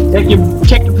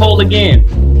 Check your poll again.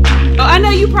 Oh, I know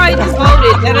you probably just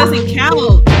voted. That doesn't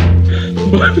count.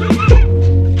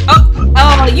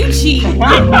 Oh, you cheat. You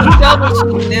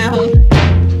double cheat now.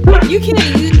 You can't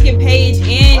use your page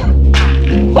and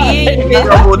business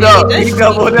Doubled up. page. He That's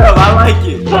doubled up. I like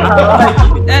it. I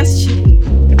like it. That's cheating.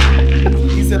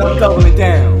 He said, I'm doubling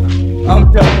down.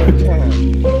 I'm doubling down.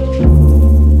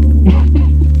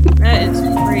 That is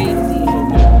crazy.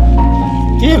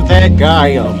 Give that guy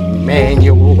a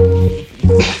manual.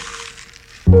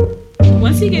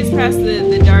 Once he gets past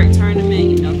the dark tournament,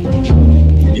 you know.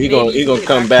 He gonna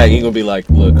come back. He gonna be like,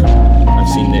 look, I've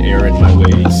seen the error in my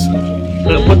ways.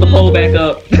 Put the poll back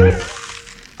up.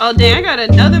 Oh dang, I got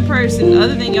another person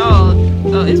other than y'all.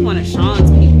 Oh, it's one of Sean's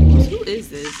people. Who is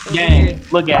this? Over Gang, here.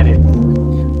 look at it.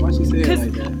 Why she say it Because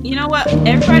like that? you know what,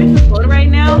 everybody who's voted right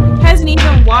now hasn't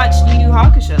even watched Yu Yu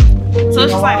Hakusho. So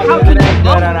it's just like, how can you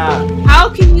vote? How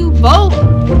can you vote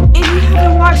if you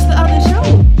haven't watched the other show?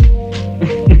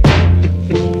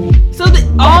 So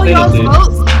all y'all's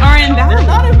votes are They're invalid.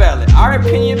 not invalid. Our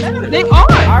opinion matters. They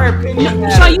are. Our opinion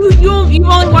matters. So you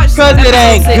only watched Cause it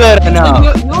ain't episode 6. good enough.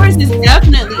 So yours is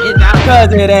definitely invalid.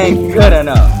 Cause it ain't good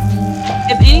enough.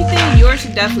 If anything, yours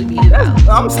should definitely be invalid.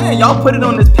 I'm saying y'all put it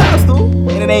on this pedestal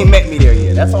and it ain't met me there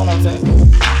yet. That's all I'm saying.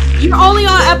 You're only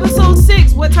on episode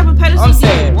 6. What type of pedestal I'm do you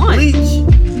saying want? Bleach.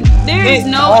 There is It's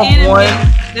no on anime point.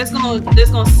 that's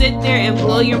gonna sit there and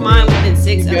blow your mind within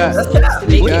 6 You got- episodes to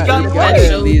make you it got- the you best gotta at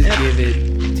show least ever. give it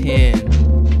 10,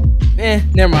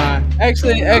 Never mind.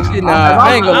 Actually, nah.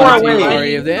 I ain't gonna lie to you,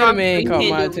 Ari. If the anime ain't caught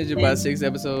my attention by 6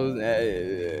 episodes,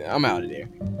 I'm out of there.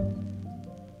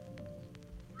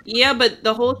 Yeah, but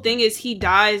the whole thing is he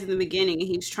dies in the beginning and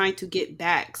he's trying to get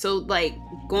back. So like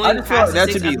going I just feel like that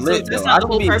should be lit. Though. I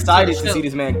could be excited to see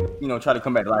this man, try to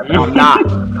come back to life. I'm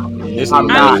not. I'm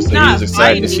not. He's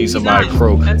excited to see somebody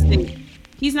croak.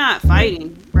 He's not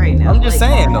fighting right now. I'm just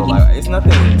saying though, like it's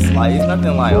nothing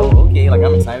like oh okay, like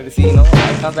I'm excited to see he comes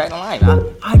back to life.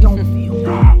 I don't feel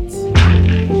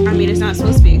that. I mean, it's not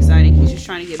supposed to be exciting. He's just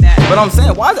trying to get back. But I'm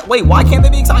saying, why can't they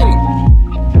be exciting?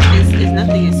 There's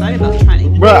nothing exciting about trying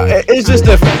to. Bro, it's just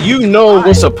different. You know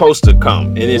what's supposed to come,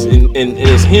 and it's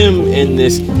him in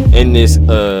this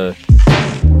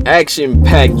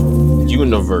action-packed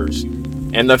universe.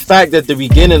 And the fact that the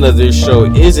beginning of this show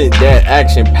isn't that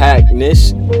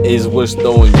action-packedness is what's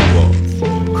throwing you off.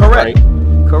 Correct.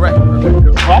 Right? Correct.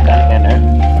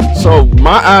 So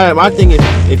my thing is,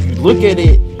 if you look at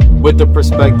it with the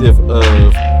perspective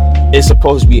of it's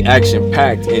supposed to be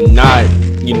action-packed and not,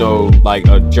 like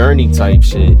a journey type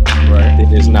shit, right?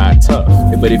 Then it's not tough.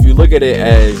 But if you look at it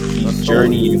as he's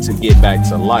journeying to get back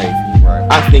to life, right,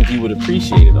 I think you would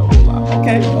appreciate it a whole lot.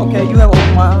 Okay, you have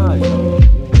opened my eyes.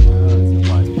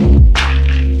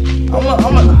 I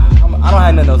don't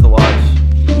have nothing else to watch.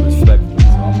 Respectfully, so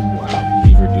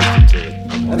You've reduced it to it.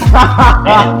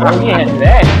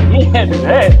 Man, you had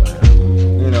that.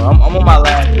 I'm on my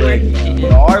last leg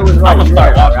now. Ari was right.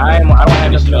 I don't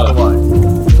have nothing else to watch.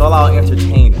 So I'll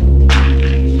entertain it.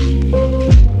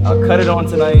 I'll cut it on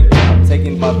tonight. I'm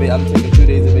taking 2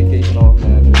 days of vacation off,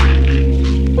 man.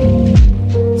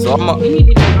 So we need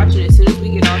to be watching it as soon as we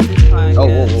get off this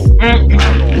podcast. I'm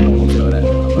gonna show that.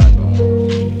 I'm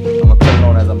gonna cut it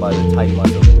on as I'm about to tighten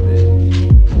myself a bit.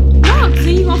 No,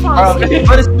 see, you gonna fall asleep.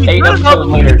 But it's 8 episodes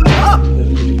later.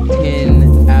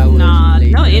 10 hours. Nah,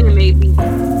 no anime be.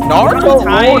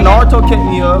 Naruto kept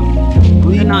me up.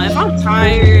 No, if I'm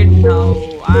tired,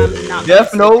 no, I'm not.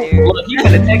 Death Note. Look, he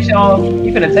finna text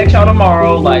y'all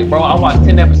tomorrow. Like, bro, I watched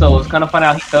 10 episodes. Kind of find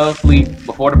out he fell asleep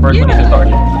before the first one even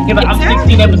started. He's like, I'm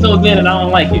 16 episodes in and I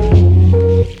don't like it.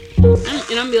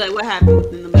 And I'm be like, what happened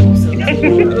within the episode?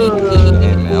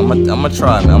 Yeah, man, I'm gonna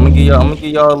try, man. I'm gonna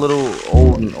give y'all a little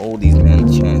oldies, man, a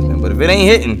chance, man. But if it ain't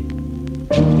hitting.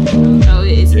 No,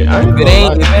 it's I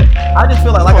just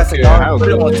feel like I said, I put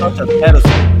it on such a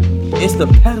pedestal. It's the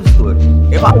pedestal.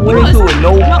 If I went into it,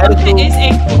 no pedestal.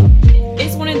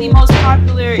 It's one of the most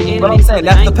popular animes. But I'm saying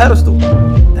that's the pedestal.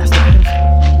 That's the pedestal.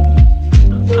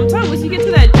 I'm telling you, once you get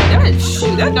to that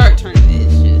Dark Tournament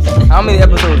is just. How many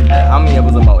episodes? If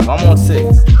I'm on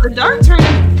 6. The Dark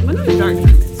Tournament. When did the Dark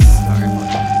Tournament start?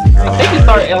 I think it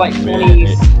started at like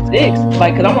 26.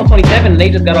 Like, cause I'm on 27 and they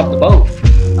just got off the boat.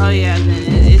 Oh yeah, then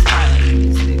it's probably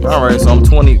like 26. Alright, so I'm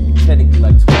 20, technically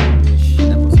like 20-ish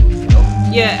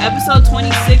episodes. Yeah, episode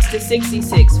 26 to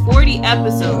 66. 40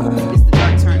 episodes is the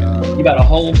Dark Tournament. You got a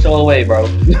whole show away, bro.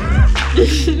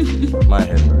 My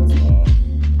head hurts, man.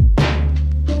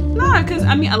 Nah, because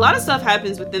I mean, a lot of stuff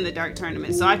happens within the Dark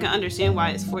Tournament, so I can understand why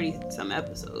it's 40-some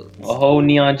episodes. A whole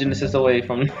Neon Genesis away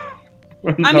from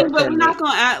I mean, but we're not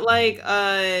gonna act like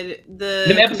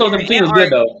the episodes in between was good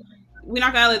though. We're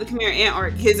not gonna let the Chimera Ant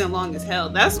arc isn't long as hell.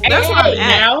 That's what I'm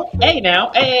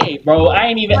at. Hey, bro, I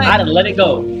ain't even. I done let it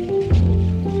go.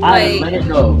 I done let it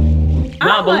go.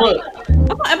 Nah, but look,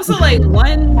 I'm on episode like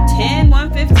 110,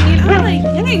 115. I'm like,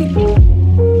 dang.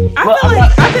 I feel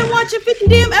like I've been watching 50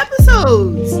 damn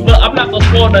episodes. Look, I'm not gonna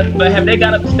spoil nothing, but have they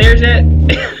got up the stairs yet?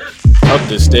 Up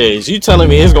the stairs? You telling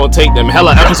me it's gonna take them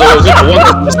hella episodes just to walk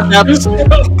up the steps?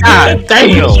 God damn!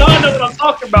 Y'all know what I'm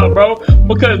talking about, bro.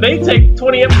 Because they take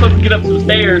 20 episodes to get up some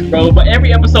stairs, bro. But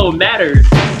every episode matters.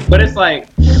 But it's like,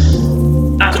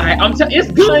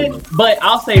 it's good. But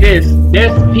I'll say this: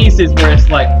 there's pieces where it's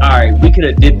like, all right, we could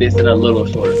have did this in a little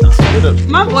shorter time.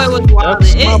 My boy was wild.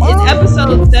 It's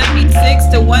episode 76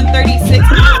 to 136.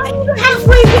 I'm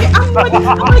halfway there. I'm like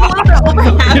over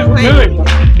halfway. It's good.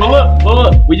 But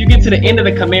look, when you get to the end of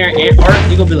the Chimera Ant arc,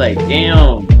 you're gonna be like,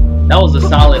 damn, that was a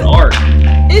solid arc.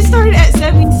 It started at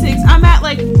 76. I'm at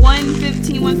like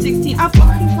 115, 116. I've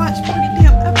already watched 40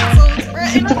 damn episodes, bro.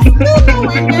 And I'm still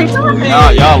nowhere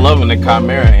near Y'all loving the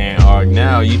Chimera Ant arc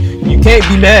now. You can't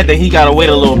be mad that he gotta wait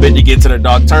a little bit to get to the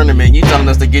Dark Tournament. You telling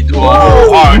us to get to a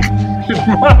whole arc.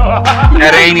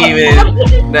 that ain't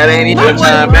even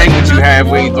time back with you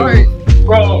halfway through.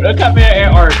 Bro, the Chimera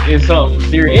Ant arc is something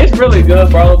serious. It's really good,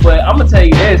 bro. But I'm gonna tell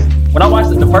you this: when I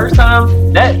watched it the first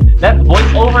time, that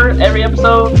voiceover every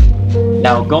episode,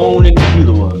 now Gon and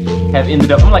Killua have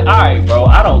ended up. I'm like, all right, bro,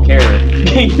 I don't care.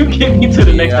 Can you get me to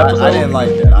the next episode? I didn't like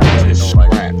that. I just don't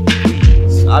like that.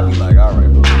 I'd be like, all right,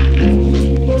 bro.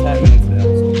 Tap me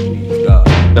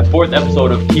the 4th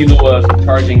episode of Killua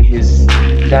charging his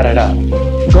da-da-da.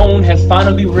 Gon has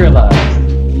finally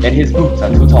realized that his boots are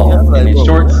too tall and his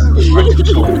shorts are too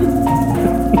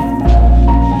short.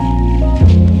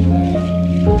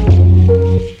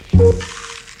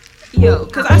 Yo,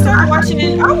 cause I started watching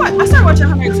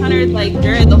Hunter x Hunter like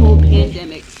during the whole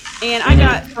pandemic, and I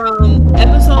got from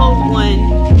episode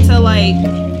 1 to like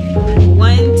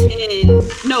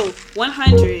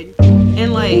 100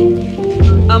 in like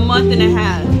a month and a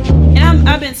half, and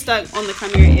I've been stuck on the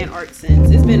Chimera Ant arc since.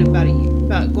 It's been about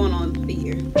going on a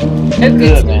year. It's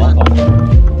good, man.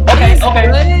 Okay.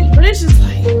 Good, but it's just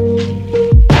like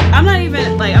I'm not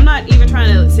even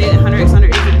trying to say that Hunter x Hunter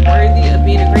isn't worthy of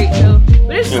being a great show,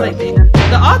 but it's just like, man,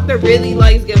 the author really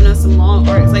likes giving us some long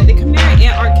arcs. Like the Chimera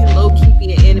Ant arc can low key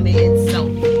be an anime itself.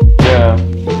 Yeah,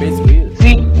 Basically, is.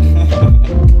 see,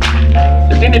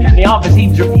 the thing that pisses me off is he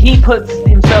puts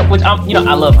himself, which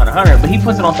I love Hunter x Hunter, but he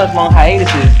puts it on such long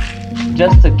hiatuses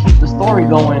just to keep the story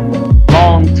going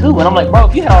long too. And I'm like, bro,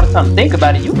 if you had all the time to think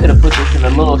about it, you could have put this in a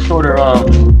little shorter box.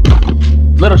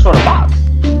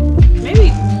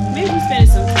 Maybe spending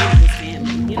some time with his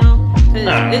family, you know? Man,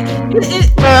 I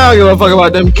don't give a fuck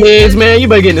about them kids, man. You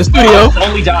better get in the studio. That's his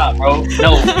only job, bro.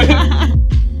 No.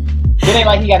 It ain't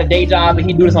like he got a day job and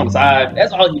he do this on the side.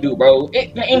 That's all you do, bro. There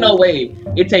ain't no way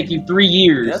it take you 3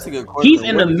 years. That's a good question. He's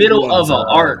in the middle of an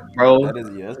arc, bro.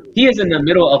 He is in the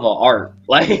middle of an arc.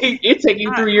 Like, it take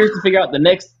you 3 years to figure out the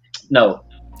next. No.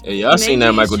 Hey, y'all seen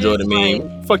that Michael Jordan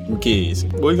meme? Fuck them kids.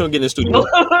 Boy, you gonna get in the studio.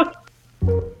 I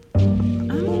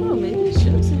don't know, maybe it's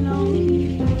just, He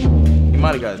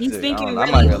might have got he's sick. thinking I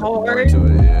really might have hard. to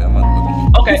it. Yeah, I'm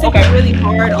Okay. He's thinking really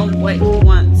hard on what he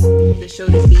wants the show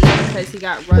to be because he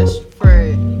got rushed for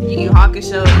Yu Yu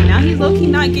Hakusho, and now he's low-key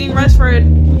not getting rushed for. I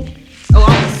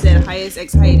almost said hiatus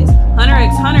x hiatus. Hunter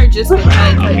x Hunter just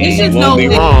because it's just no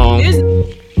way.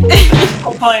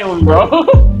 I'm playing with bro.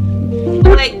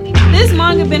 Like this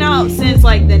manga been out since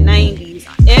like the 90s.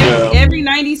 Every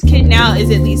 90s kid now is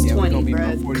at least 20,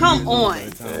 bro. Come on.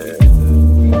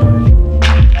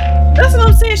 That's what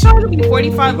I'm saying. Sean will be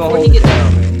 45 before he gets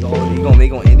out. They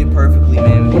gonna end it perfectly,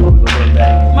 man. We gonna go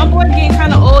back. My boy getting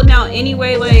kind of old now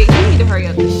anyway. Like, you need to hurry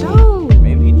up the show.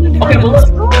 Maybe. You need to Okay, hurry well, up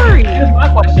look. the story. Here's my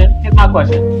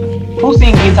question. Who's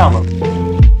seen Gintama?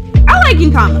 I like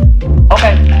Gintama.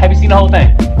 Okay. Have you seen the whole thing?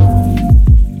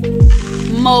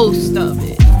 Most of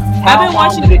it. How I've been long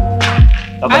watching. did it-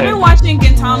 I've been watching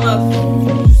Gintama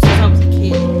since I was a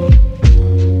kid.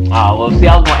 Oh, well, see,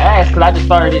 I was going to ask because I just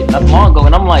started it not long ago,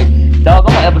 and I'm like, dog,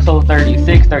 I'm on episode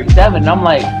 36, 37, and I'm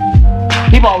like,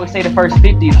 people always say the first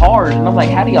 50 is hard, and I'm like,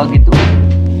 how do y'all get through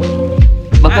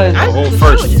it? Because, I The whole the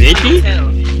first show is 50?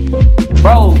 tell.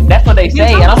 bro, that's what they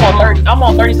say, and I'm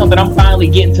on 30 something. I'm finally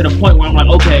getting to the point where I'm like,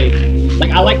 okay,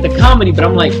 like I like the comedy, but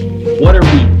I'm like, what are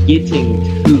we getting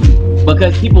to?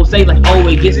 Because people say like, oh,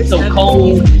 it gets so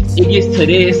cold, it gets to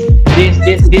this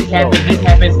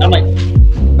happens. I'm like,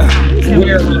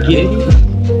 where are we getting?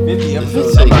 50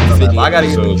 episodes. Say I 50 gotta get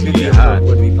episodes, 50 yeah. episodes.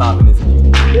 Would be popping this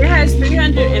year. It has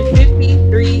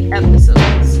 353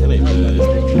 episodes. That ain't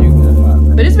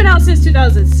bad. But it's been out since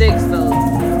 2006, though.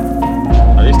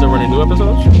 Are they still running new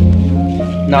episodes?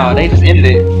 No, they just ended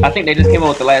it. I think they just came up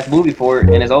with the last movie for it,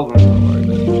 and it's over.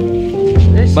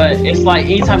 But it's like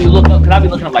anytime you look up, because I'll be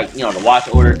looking up like, the watch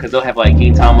order, because they'll have like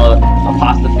Gintama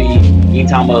apostrophe,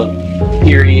 Gintama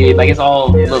period, like it's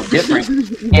all a little different.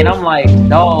 And I'm like,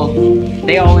 dog,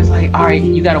 they always like, all right,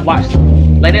 you gotta watch,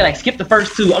 like they like skip the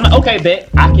first 2. I'm like, okay, bet,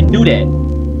 I can do that.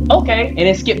 Okay, and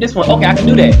then skip this one. Okay, I can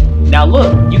do that. Now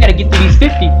look, you gotta get through these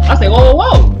 50. I say,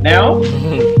 whoa, now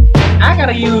I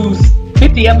gotta use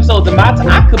 50 episodes of my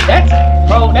time.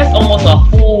 That's almost a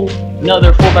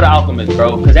another Full Metal Alchemist,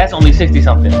 bro, because that's only 60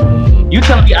 something. You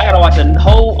telling me I gotta watch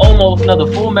almost another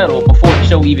Full Metal before the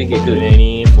show even get good? It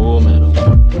ain't Full Metal.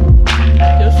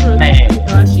 Man.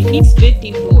 He's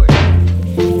 54.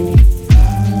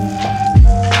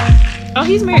 Oh,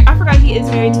 he's married. I forgot he is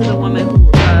married to the woman who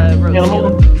wrote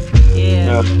Sailor it.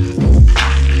 Yeah.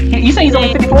 You say he's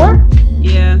only 54?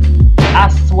 Yeah. I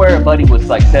swear Buddy was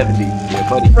like 70. Yeah,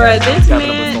 buddy. Bruh, this Captain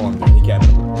man- of the Storm, man. He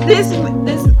Captain of the Storm.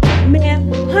 This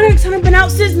man, Hunter x Hunter been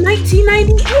out since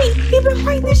 1998. He been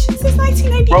writing this shit since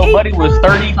 1998. Bro, Buddy was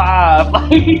 35.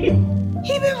 Like,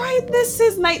 He been writing this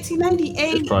since It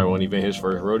 1998. probably wasn't even his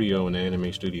first rodeo in the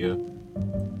anime studio.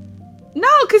 No,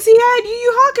 cause he had Yu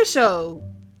Yu Hakusho.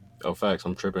 Oh, facts,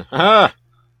 I'm tripping. Ha!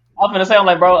 I was gonna say, I'm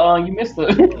like, bro, you missed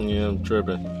it. Yeah, I'm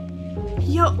tripping.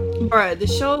 Yo, bruh, the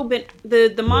show been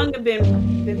the manga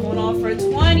been going on for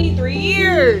 23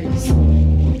 years.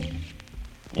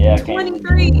 Yeah, I can't.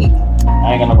 23.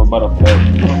 I ain't got no rebuttal for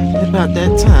that. About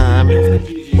that time.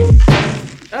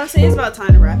 I'll say it's about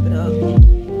time to wrap it up.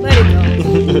 Let it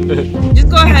go. Just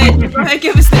go ahead,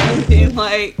 give us the ending.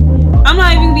 Like, I'm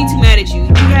not even gonna be too mad at you.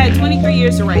 You had 23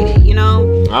 years to write it, you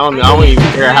know? I don't even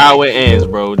care how it ends,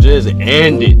 bro. Just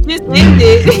end it. Just end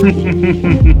it.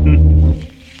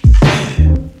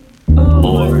 Oh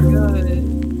Lord. my god.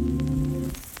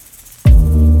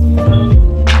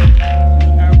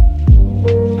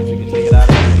 You can take it out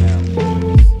of here now.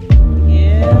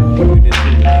 Yeah. You did too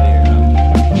many there.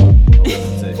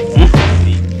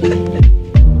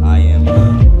 I am.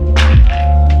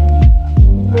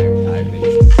 I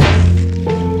finished.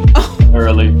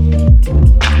 Early. I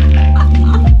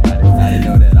didn't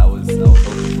know that. I was hoping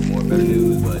for more better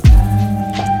news, but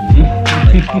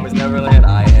like Promised Neverland,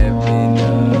 I have been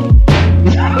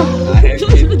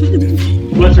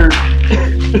defeated. Butchered. I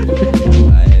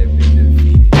have been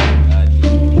defeated.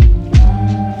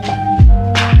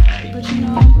 But you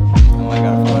know, Oh, I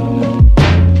gotta find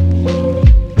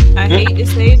them I hate to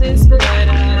say this, but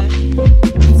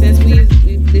since we've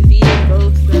defeated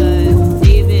both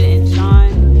David and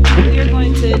Sean, we are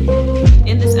going to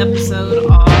end this episode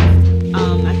off.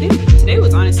 I think today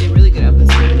was honestly a really good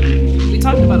episode. We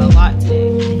talked about a lot today.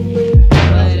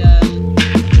 But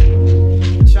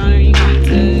Sean, are you going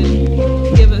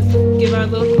to give our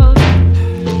little closing?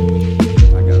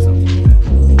 I got something for you, man.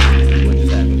 What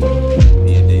just happened?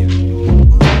 Me and David.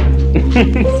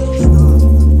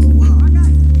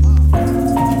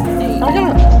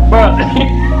 Bro.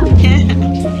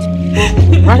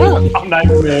 I'm not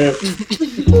even mad.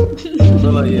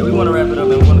 So yeah, we want to wrap it up,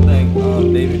 and we want to thank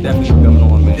David definitely for coming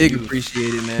on, man. Big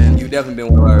appreciated, man. You've definitely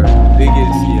been one of our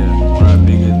biggest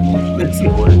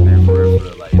supporters, man, for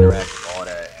like interacting and all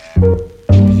that.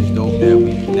 And it's just dope that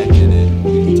we connected and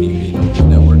we continue to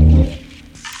networking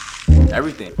and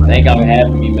everything. Thank y'all for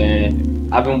having me, man.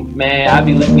 I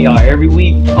be listening to y'all every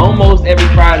week, almost every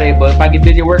Friday. But if I get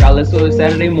busy at work, I listen to it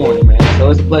Saturday morning, man. So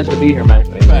it's a pleasure to be here, man.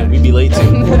 Hey, man, we be late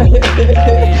too.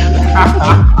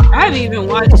 I haven't even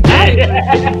watched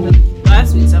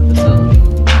last week's episode.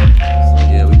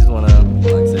 Yeah, we just want to,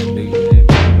 like I said, big day.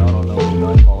 Y'all don't know,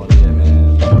 y'all ain't following yet,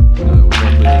 man. We're gonna put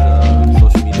his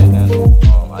social media handle,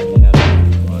 IG handle.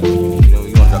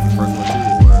 You gonna drop your first one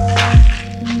too, or?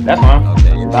 That's fine.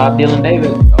 Okay. Bob Dylan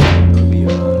David. Okay, it'll be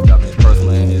dropping his personal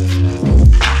and his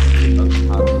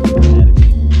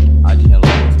IG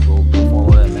handle. So go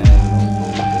follow that, man.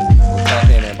 Go tap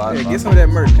in and buy. Yeah, get some of that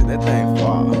merch, cause that thing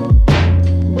far.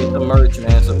 Get the merch,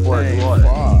 man. Support That you thing all that.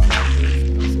 far.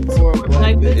 Support Black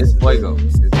Like business. It's Fuego.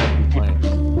 It's definitely playing.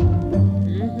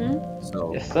 Mm-hmm.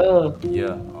 So Yes, sir.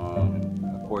 yeah,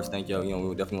 of course, thank y'all. We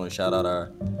definitely want to shout out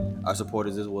our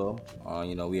supporters as well.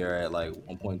 We are at like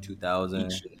 1.2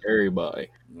 thousand. Everybody.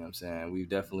 You know what I'm saying? We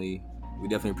definitely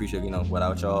appreciate,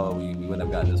 without y'all, we wouldn't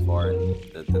have gotten this far in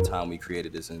the time we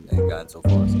created this and gotten so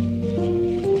far. So, we just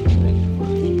want to thank you for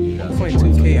you guys.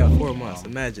 1.2K in 4 months.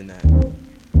 Imagine that.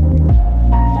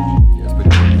 Yeah, it's pretty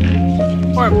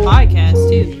cool. Or a podcast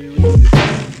too.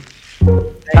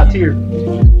 Top tier.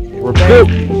 We're built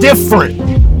different. Yeah,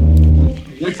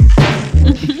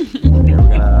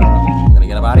 we're gonna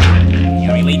get up out of here. You know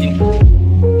what I mean, Legion?